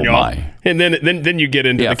to turn, y'all. And then you get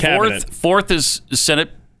into the cabinet. Fourth is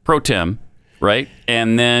Senate Pro Tem. Right,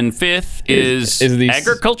 and then fifth is the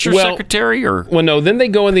Agriculture Secretary, or no. Then they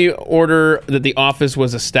go in the order that the office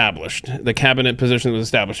was established, the cabinet position was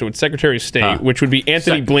established. So it's Secretary of State, which would be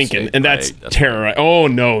Anthony Blinken, and that's terror. Right. Oh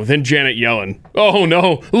no! Then Janet Yellen. Oh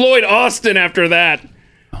no! Lloyd Austin after that.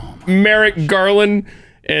 Merrick Garland,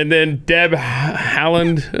 and then Deb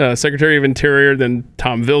Haaland, Secretary of Interior. Then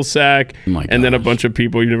Tom Vilsack, and then a bunch of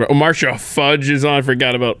people. Marcia Fudge is on. I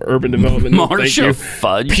forgot about urban development. Marcia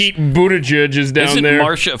Fudge. Pete Buttigieg is down Isn't there.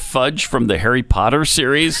 Marcia Fudge from the Harry Potter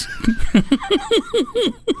series?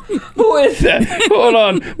 Who is that? Hold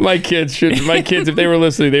on, my kids, if they were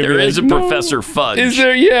listening, they would be like, there is a Professor Fudge. Is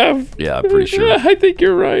there? Yeah. Yeah, I'm pretty sure. I think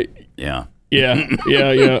you're right. Yeah.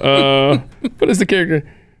 What is the character?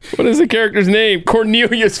 What is the character's name?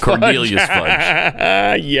 Cornelius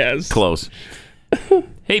Fudge. Yes. Close.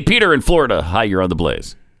 Hey, Peter in Florida. Hi, you're on the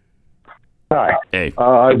Blaze. Hi. Hey.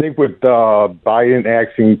 I think with Biden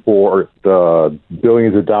asking for the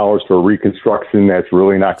billions of dollars for reconstruction, that's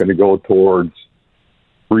really not going to go towards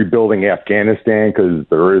rebuilding Afghanistan, because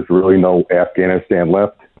there is really no Afghanistan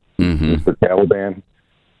left. It's the Taliban.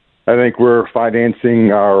 I think we're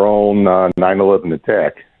financing our own 9/11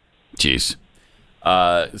 attack. Jeez.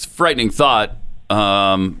 It's a frightening thought.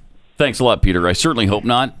 Thanks a lot, Peter. I certainly hope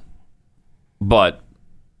not. But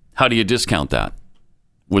how do you discount that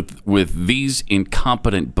with these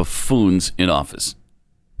incompetent buffoons in office?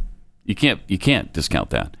 You can't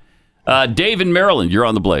discount that. Dave in Maryland, you're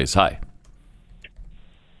on the Blaze. Hi.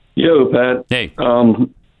 Yo, Pat. Hey. Was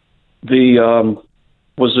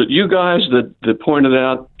it you guys that pointed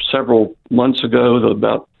out several months ago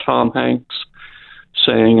about Tom Hanks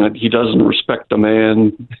saying that he doesn't respect a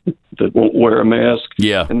man that won't wear a mask?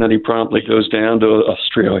 Yeah. And then he promptly goes down to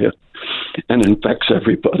Australia and infects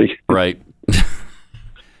everybody. Right.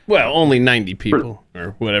 Well, only 90 people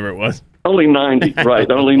or whatever it was. Only 90, right?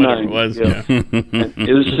 Only 90. It was. Yeah.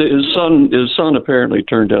 His son apparently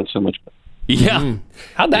turned out so much better. Yeah.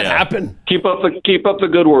 How'd that happen? Keep up the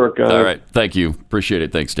good work, guys. All right. Thank you. Appreciate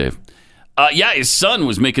it. Thanks, Dave. His son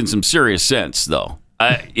was making some serious sense, though.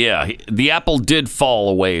 The apple did fall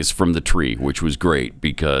a ways from the tree, which was great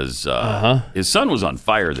because his son was on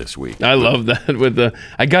fire this week. I love that with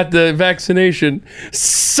I got the vaccination.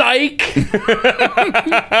 Psych!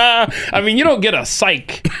 I mean, you don't get a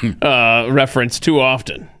psych reference too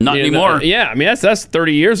often. Not anymore. I mean, that's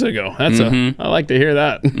 30 years ago. I like to hear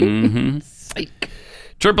that. Psych.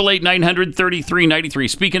 888-900-3393.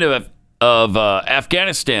 Speaking of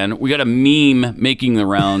Afghanistan, we got a meme making the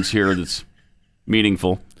rounds here that's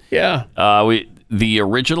meaningful. Yeah. The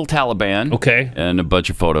original Taliban. Okay. And a bunch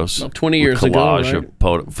of photos. About 20 years ago. Collage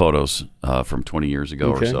of photos from 20 years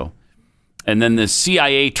ago or so. And then the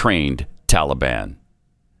CIA-trained Taliban,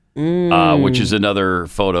 which is another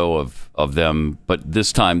photo of them, but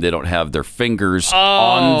this time they don't have their fingers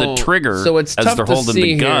on the trigger so it's as tough they're to holding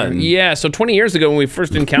see the gun. Here. Yeah, so 20 years ago when we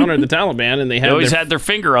first encountered the Taliban and they always had their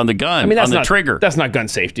finger on the gun, that's on the not, trigger. That's not gun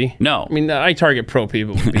safety. No. I mean, I target pro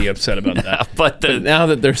people would be upset about that. but now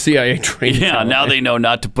that they're CIA trained. Yeah, now they know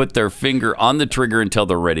not to put their finger on the trigger until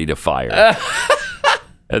they're ready to fire.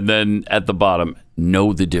 And then at the bottom,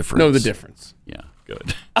 know the difference. Know the difference. Yeah,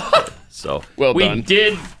 good. So well done.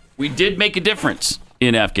 We did make a difference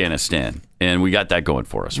in Afghanistan, and we got that going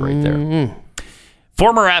for us right there.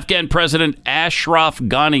 Former Afghan President Ashraf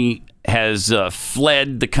Ghani has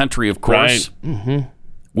fled the country, of course,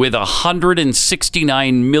 with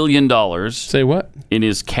 $169 million. Say what? In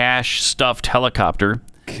his cash-stuffed helicopter.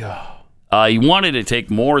 He wanted to take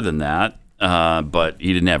more than that, but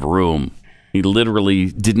he didn't have room. He literally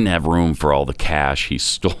didn't have room for all the cash he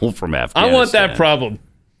stole from Afghanistan. I want that problem.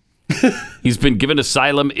 He's been given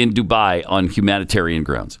asylum in Dubai on humanitarian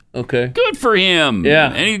grounds. Okay. Good for him. Yeah.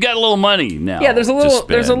 And he's got a little money now. Yeah, there's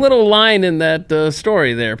a little line in that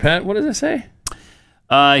story there, Pat. What does it say?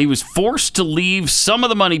 He was forced to leave some of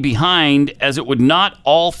the money behind as it would not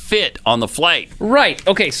all fit on the flight. Right.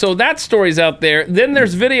 Okay, so that story's out there. Then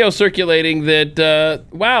there's video circulating that,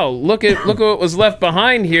 wow, look at what was left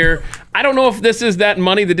behind here. I don't know if this is that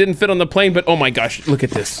money that didn't fit on the plane, but oh my gosh, look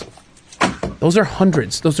at this. Those are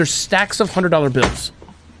hundreds. Those are stacks of $100 bills.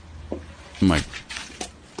 Oh my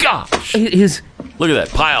gosh. Look at that.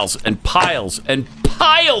 Piles and piles and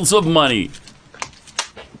piles of money.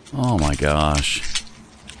 Oh my gosh.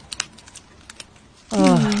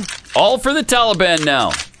 All for the Taliban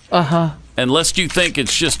now. Uh-huh. Unless you think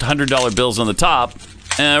it's just $100 bills on the top.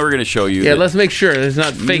 We're going to show you. Yeah, let's make sure there's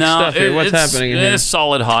not fake stuff here. What's happening in here? It's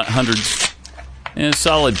solid hot hundreds.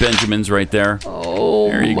 Solid Benjamins right there. Oh,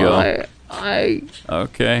 there you go.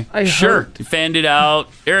 Okay. Sure. You fanned it out.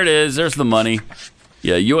 There it is. There's the money.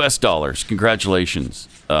 Yeah, U.S. dollars. Congratulations.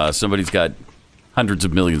 Somebody's got hundreds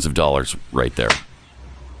of millions of dollars right there.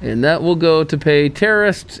 And that will go to pay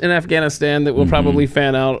terrorists in Afghanistan that will probably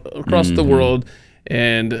fan out across the world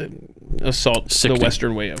and assault the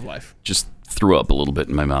Western way of life. Just threw up a little bit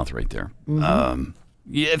in my mouth right there.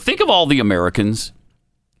 Yeah, think of all the Americans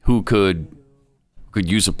who could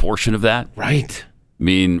use a portion of that. Right. I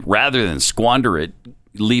mean, rather than squander it,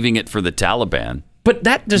 leaving it for the Taliban. But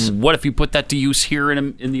that just... What if you put that to use here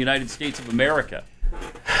in the United States of America?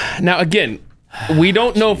 Now, again, we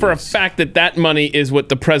don't know for a fact that money is what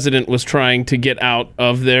the president was trying to get out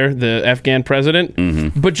of there, the Afghan president.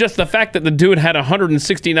 But just the fact that the dude had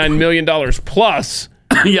 $169 million plus...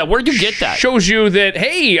 Yeah, where'd you get that? Shows you that,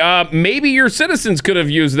 hey, maybe your citizens could have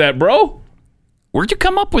used that, bro. Where'd you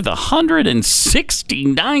come up with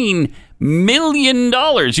 $169 million?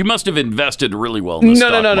 You must have invested really well in the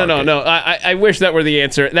stock market. No. I wish that were the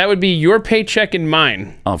answer. That would be your paycheck and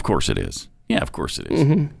mine. Oh, of course it is. Yeah, of course it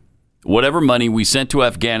is. Whatever money we sent to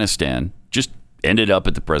Afghanistan just ended up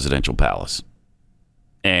at the presidential palace.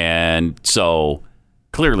 And so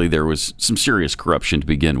clearly there was some serious corruption to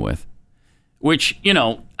begin with, which,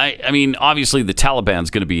 I mean, obviously the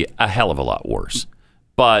Taliban's going to be a hell of a lot worse.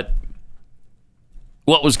 But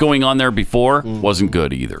what was going on there before wasn't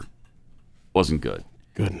good either. Wasn't good.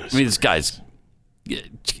 Goodness. I mean,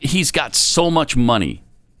 he's got so much money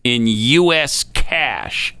in U.S.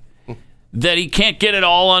 cash that he can't get it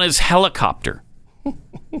all on his helicopter.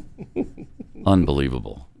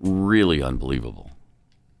 Unbelievable. Really unbelievable.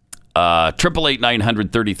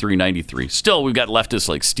 888-900-3393. Still, we've got leftists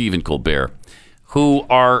like Stephen Colbert who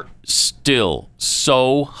are still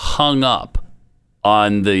so hung up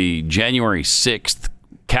on the January 6th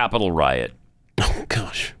Capitol riot. Oh,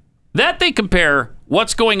 gosh. That they compare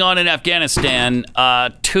what's going on in Afghanistan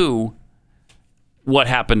to what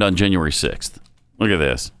happened on January 6th. Look at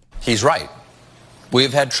this. He's right.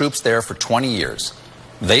 We've had troops there for 20 years.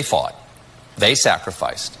 They fought. They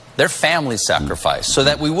sacrificed. Their families sacrificed so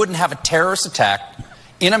that we wouldn't have a terrorist attack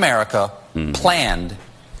in America planned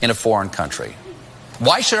in a foreign country.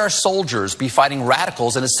 Why should our soldiers be fighting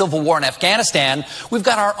radicals in a civil war in Afghanistan? We've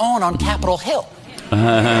got our own on Capitol Hill.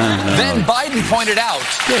 Then Biden pointed out...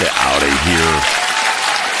 Get out of here.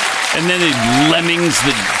 And then the lemmings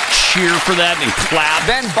that cheer for that and clap.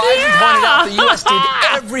 Then Biden pointed out the U.S. did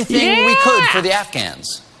everything we could for the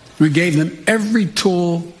Afghans. We gave them every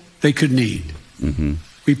tool they could need.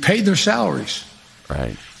 We paid their salaries.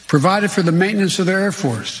 Right. Provided for the maintenance of their Air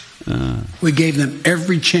Force. We gave them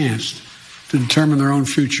every chance to determine their own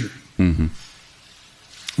future.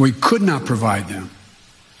 We could not provide them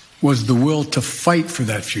was the will to fight for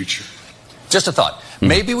that future. Just a thought.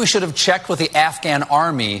 Maybe we should have checked with the Afghan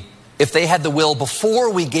army if they had the will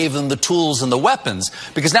before we gave them the tools and the weapons,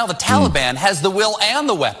 because now the Taliban has the will and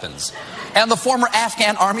the weapons. And the former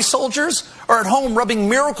Afghan army soldiers are at home rubbing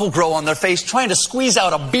Miracle Grow on their face, trying to squeeze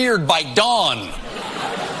out a beard by dawn.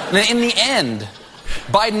 And in the end,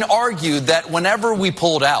 Biden argued that whenever we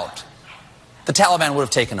pulled out, the Taliban would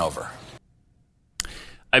have taken over.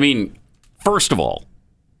 I mean, first of all,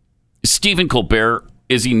 Stephen Colbert,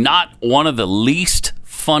 is he not one of the least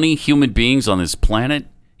funny human beings on this planet?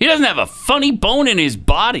 He doesn't have a funny bone in his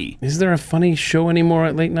body. Is there a funny show anymore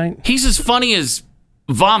at late night? He's as funny as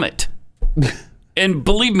vomit. And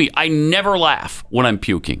believe me, I never laugh when I'm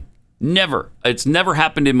puking. Never. It's never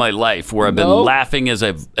happened in my life where I've been laughing as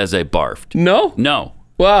I barfed. No? No.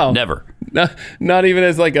 Wow. Never. Not even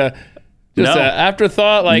as like a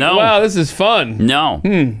afterthought, like, wow, this is fun. No.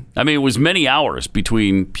 I mean, it was many hours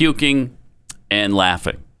between puking and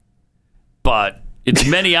laughing. But it's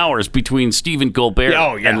many hours between Stephen Colbert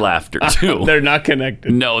and laughter, too. They're not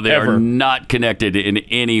connected. No, they are not connected in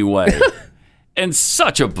any way. And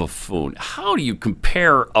such a buffoon. How do you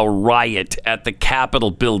compare a riot at the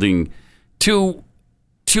Capitol building to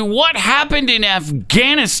what happened in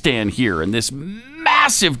Afghanistan here in this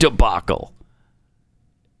massive debacle?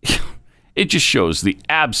 It just shows the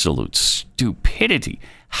absolute stupidity.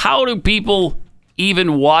 How do people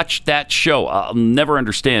even watch that show? I'll never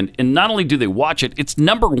understand. And not only do they watch it, it's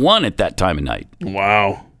number one at that time of night.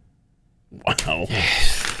 Wow. In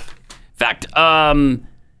fact,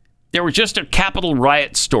 there was just a Capitol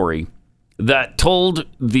riot story that told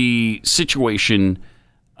the situation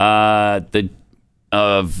of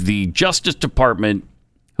the Justice Department,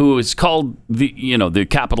 who is called the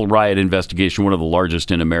Capitol riot investigation, one of the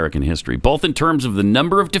largest in American history, both in terms of the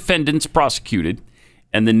number of defendants prosecuted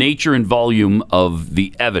and the nature and volume of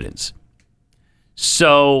the evidence.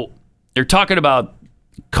 So they're talking about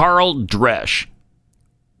Carl Dresch,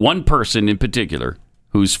 one person in particular,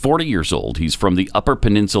 who's 40 years old. He's from the Upper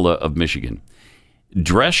Peninsula of Michigan.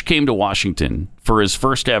 Dresch came to Washington for his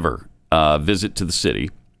first ever visit to the city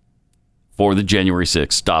for the January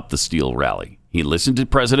 6th Stop the Steal rally. He listened to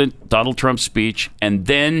President Donald Trump's speech and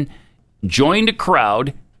then joined a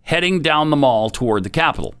crowd heading down the mall toward the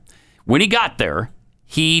Capitol. When he got there,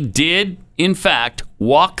 he did, in fact,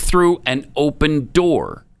 walk through an open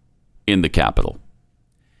door in the Capitol.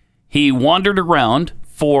 He wandered around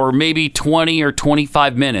for maybe 20 or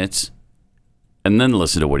 25 minutes, and then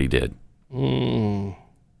listen to what he did.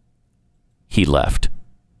 He left.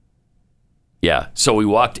 Yeah, so he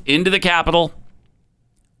walked into the Capitol,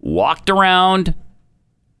 walked around,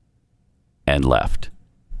 and left.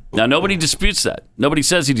 Now, nobody disputes that. Nobody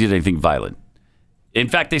says he did anything violent. In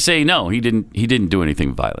fact, they say, no, he didn't do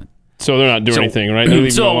anything violent. So they're not doing anything, right? They're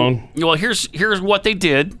leaving him alone? Well, here's what they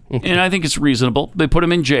did, and I think it's reasonable. They put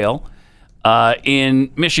him in jail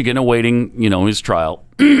in Michigan awaiting, his trial.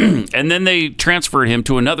 And then they transferred him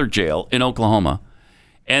to another jail in Oklahoma.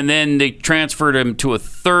 And then they transferred him to a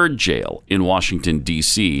third jail in Washington,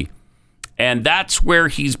 D.C. And that's where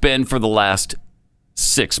he's been for the last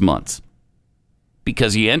 6 months.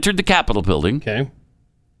 Because he entered the Capitol building. Okay.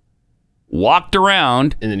 Walked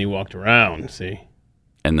around. And then he walked around, see?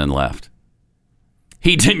 And then left.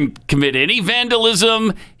 He didn't commit any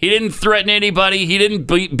vandalism. He didn't threaten anybody. He didn't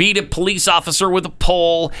beat a police officer with a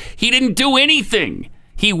pole. He didn't do anything.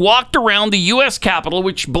 He walked around the U.S. Capitol,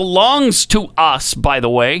 which belongs to us, by the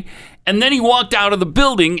way, and then he walked out of the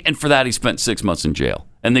building, and for that he spent 6 months in jail.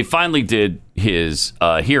 And they finally did his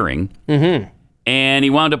hearing, and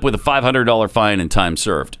he wound up with a $500 fine and time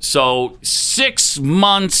served. So 6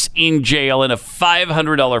 months in jail and a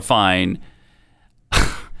 $500 fine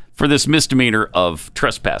for this misdemeanor of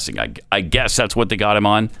trespassing. I guess that's what they got him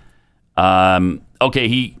on.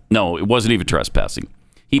 No, it wasn't even trespassing.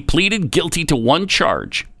 He pleaded guilty to one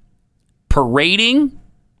charge: parading,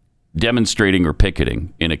 demonstrating, or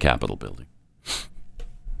picketing in a Capitol building.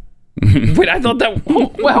 Wait, I thought that...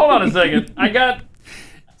 Well, hold on a second. I got...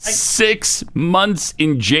 6 months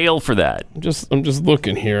in jail for that. I'm just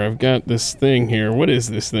looking here. I've got this thing here. What is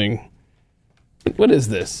this thing? What is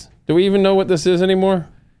this? Do we even know what this is anymore?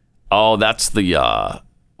 Oh, that's the...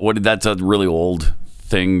 that's a really old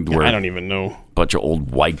thing where... I don't even know. Bunch of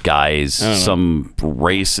old white guys, some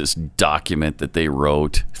racist document that they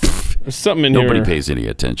wrote. There's something in Nobody here. pays any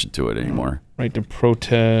attention to it anymore. Right to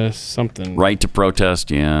protest, something. Right to protest,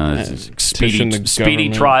 yeah. Speedy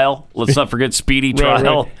trial. Let's not forget speedy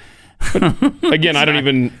trial. Right. But again, I don't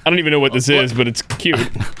even know what this is, but it's cute.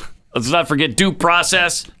 Let's not forget due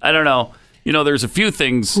process. I don't know. There's a few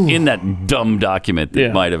things in that dumb document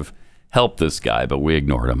that might have helped this guy, but we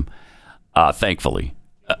ignored him, thankfully.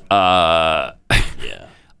 Also,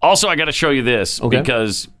 I got to show you this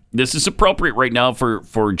because this is appropriate right now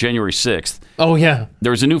for January 6th. Oh, yeah.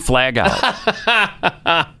 There's a new flag out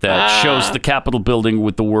that shows the Capitol building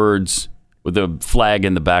with the flag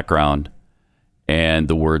in the background and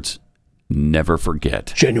the words, "Never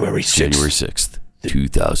forget January 6th,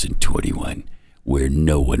 2021, where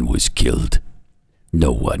no one was killed.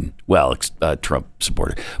 No one. Well, Trump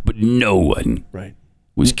supporter, but no one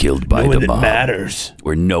was killed by the mob. Matters.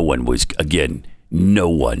 Where no one was, again, no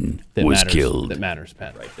one was killed. That matters,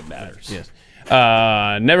 Pat. Right, that matters.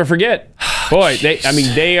 Yes. Never forget. Boy,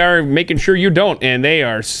 they are making sure you don't, and they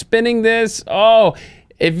are spinning this. Oh,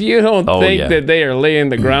 if you don't think that they are laying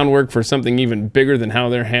the groundwork for something even bigger than how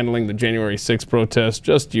they're handling the January 6th protest,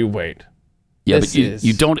 just you wait. Yeah, but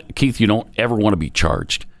you don't, Keith, you don't ever want to be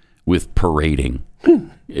charged with parading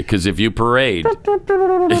Because if you parade,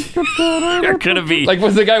 you're going to be... Like,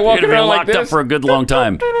 was the guy walking around like this? locked up for a good long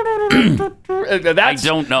time. I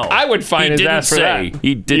don't know. I would find his ass for that.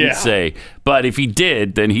 He didn't say. But if he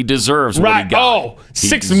did, then he deserves what he got. Oh,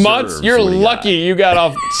 6 months? You're lucky you got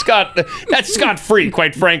off scot. That's scot-free,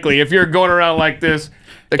 quite frankly, if you're going around like this.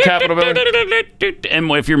 The Capitol building. And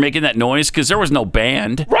if you're making that noise, because there was no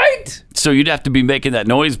band. Right. So you'd have to be making that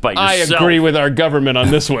noise by yourself. I agree with our government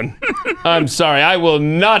on this one. I'm sorry. I will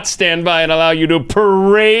not stand by and allow you to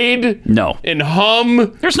parade. No. And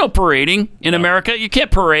hum. There's no parading in America. You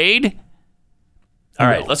can't parade. All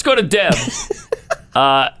right, let's go to Deb.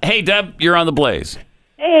 Hey, Deb, you're on the Blaze.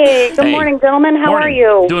 Hey, good morning, gentlemen. How are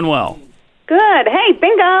you? Doing well. Good. Hey,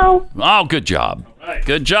 bingo. Oh, good job.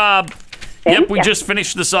 Good job. Yep, we just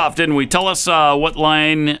finished this off, didn't we? Tell us what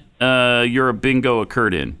line your bingo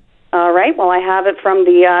occurred in. All right. Well, I have it from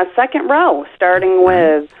the second row, starting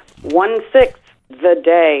with 1/6 the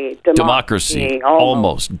day. Democracy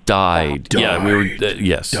almost died. Yeah, we were.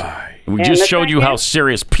 Yes. We just showed you how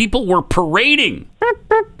serious people were parading.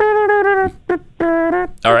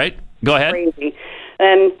 All right, go ahead. Crazy.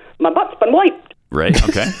 And my butt's been wiped. Right.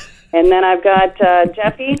 Okay. And then I've got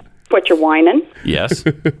Jeffy. Quit your whining. Yes.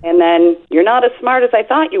 And then you're not as smart as I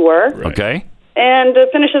thought you were. Right. Okay. And to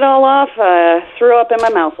finish it all off, threw up in my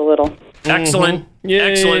mouth a little. Excellent.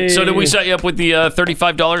 Excellent. So did we set you up with the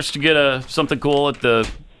 $35 to get something cool at the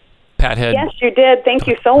Pat Head? Yes, you did. Thank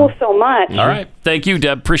you so much. All right. Thank you,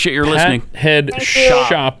 Deb. Appreciate your listening.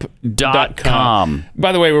 PatHeadShop.com.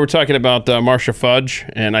 By the way, we were talking about Marcia Fudge,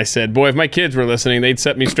 and I said, boy, if my kids were listening, they'd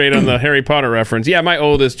set me straight on the Harry Potter reference. Yeah, my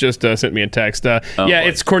oldest just sent me a text.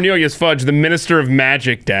 It's Cornelius Fudge, the Minister of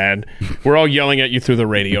Magic, Dad. We're all yelling at you through the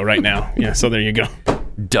radio right now. Yeah, so there you go.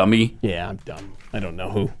 Dummy. Yeah, I'm dumb. I don't know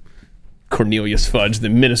who Cornelius Fudge, the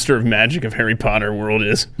Minister of Magic of Harry Potter world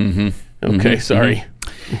is. Mm-hmm. Okay, sorry.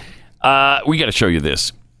 We got to show you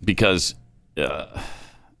this because,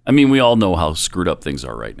 we all know how screwed up things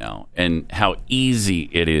are right now and how easy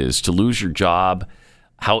it is to lose your job,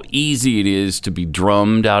 how easy it is to be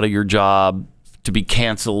drummed out of your job, to be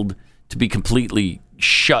canceled, to be completely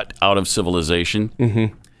shut out of civilization.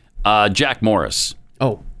 Mm-hmm. Jack Morris.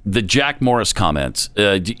 Oh. The Jack Morris comments.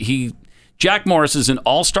 Jack Morris is an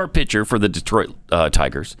all-star pitcher for the Detroit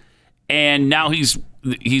Tigers, and now he's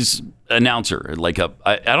announcer.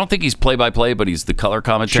 I don't think he's play-by-play, but he's the color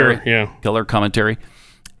commentary. Sure, yeah. Color commentary.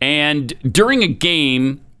 And during a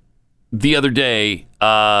game the other day,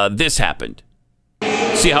 this happened.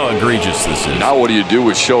 See how egregious this is. Now what do you do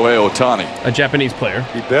with Shohei Ohtani? A Japanese player.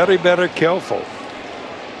 Be very careful.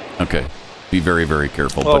 Okay. Be very, very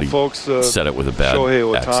careful. Well, but folks, said it with a bad Shohei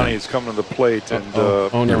Ohtani accent. is coming to the plate, and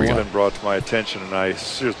it's been brought to my attention, and I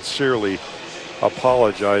sincerely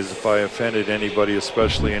apologize if I offended anybody,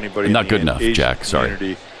 especially anybody Not in good the enough, Asian Jack. Sorry.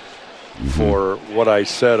 community, for what I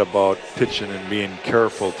said about pitching and being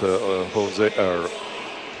careful to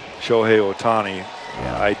Shohei Ohtani.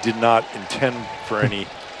 Yeah. I did not intend for any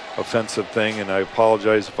offensive thing, and I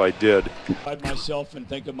apologize if I did. I myself and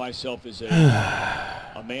think of myself as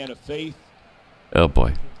a man of faith. Oh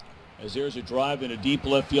boy! As there's a drive in a deep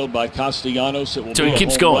left field by Castellanos, it will So be he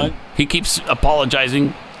keeps a home going. run. He keeps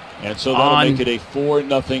apologizing. And so that'll make it a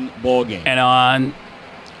 4-0 ball game. And on.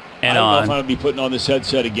 I don't know if I'm going to be putting on this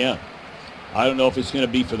headset again. I don't know if it's going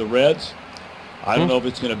to be for the Reds. I don't know if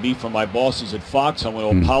it's going to be for my bosses at Fox. I'm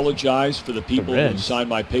going to apologize for the people who signed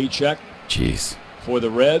my paycheck. Jeez. For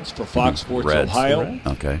the Reds, for Fox Sports Reds. Ohio.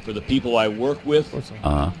 Okay. For the people I work with.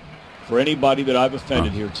 For anybody that I've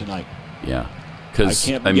offended here tonight. Yeah. I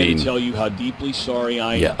can't begin to tell you how deeply sorry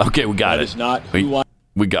I am. Yeah. Okay, we got it. That is not who I.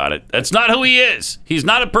 We got it. That's not who he is. He's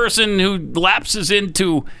not a person who lapses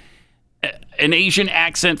into an Asian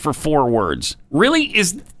accent for 4 words. Really?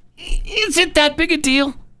 Is it that big a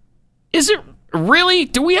deal? Is it really?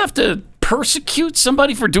 Do we have to persecute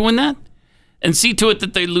somebody for doing that and see to it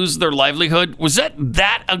that they lose their livelihood? Was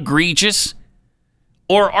that egregious?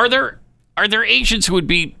 Or are there Asians who would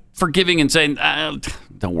be forgiving and saying,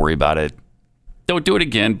 don't worry about it. Don't do it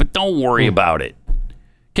again, but don't worry about it.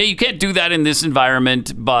 Okay, you can't do that in this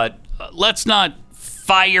environment, but let's not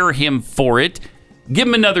fire him for it. Give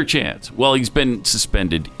him another chance. Well, he's been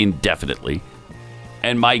suspended indefinitely,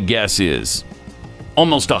 and my guess is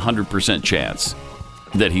almost 100% chance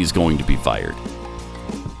that he's going to be fired.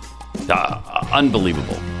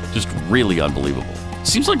 Unbelievable. Just really unbelievable.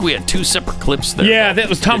 Seems like we had 2 separate clips there. Yeah, that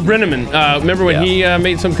was Tom Brenneman. Remember when he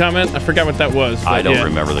made some comment? I forgot what that was. I don't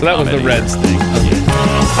remember the comment. That was the Reds thing.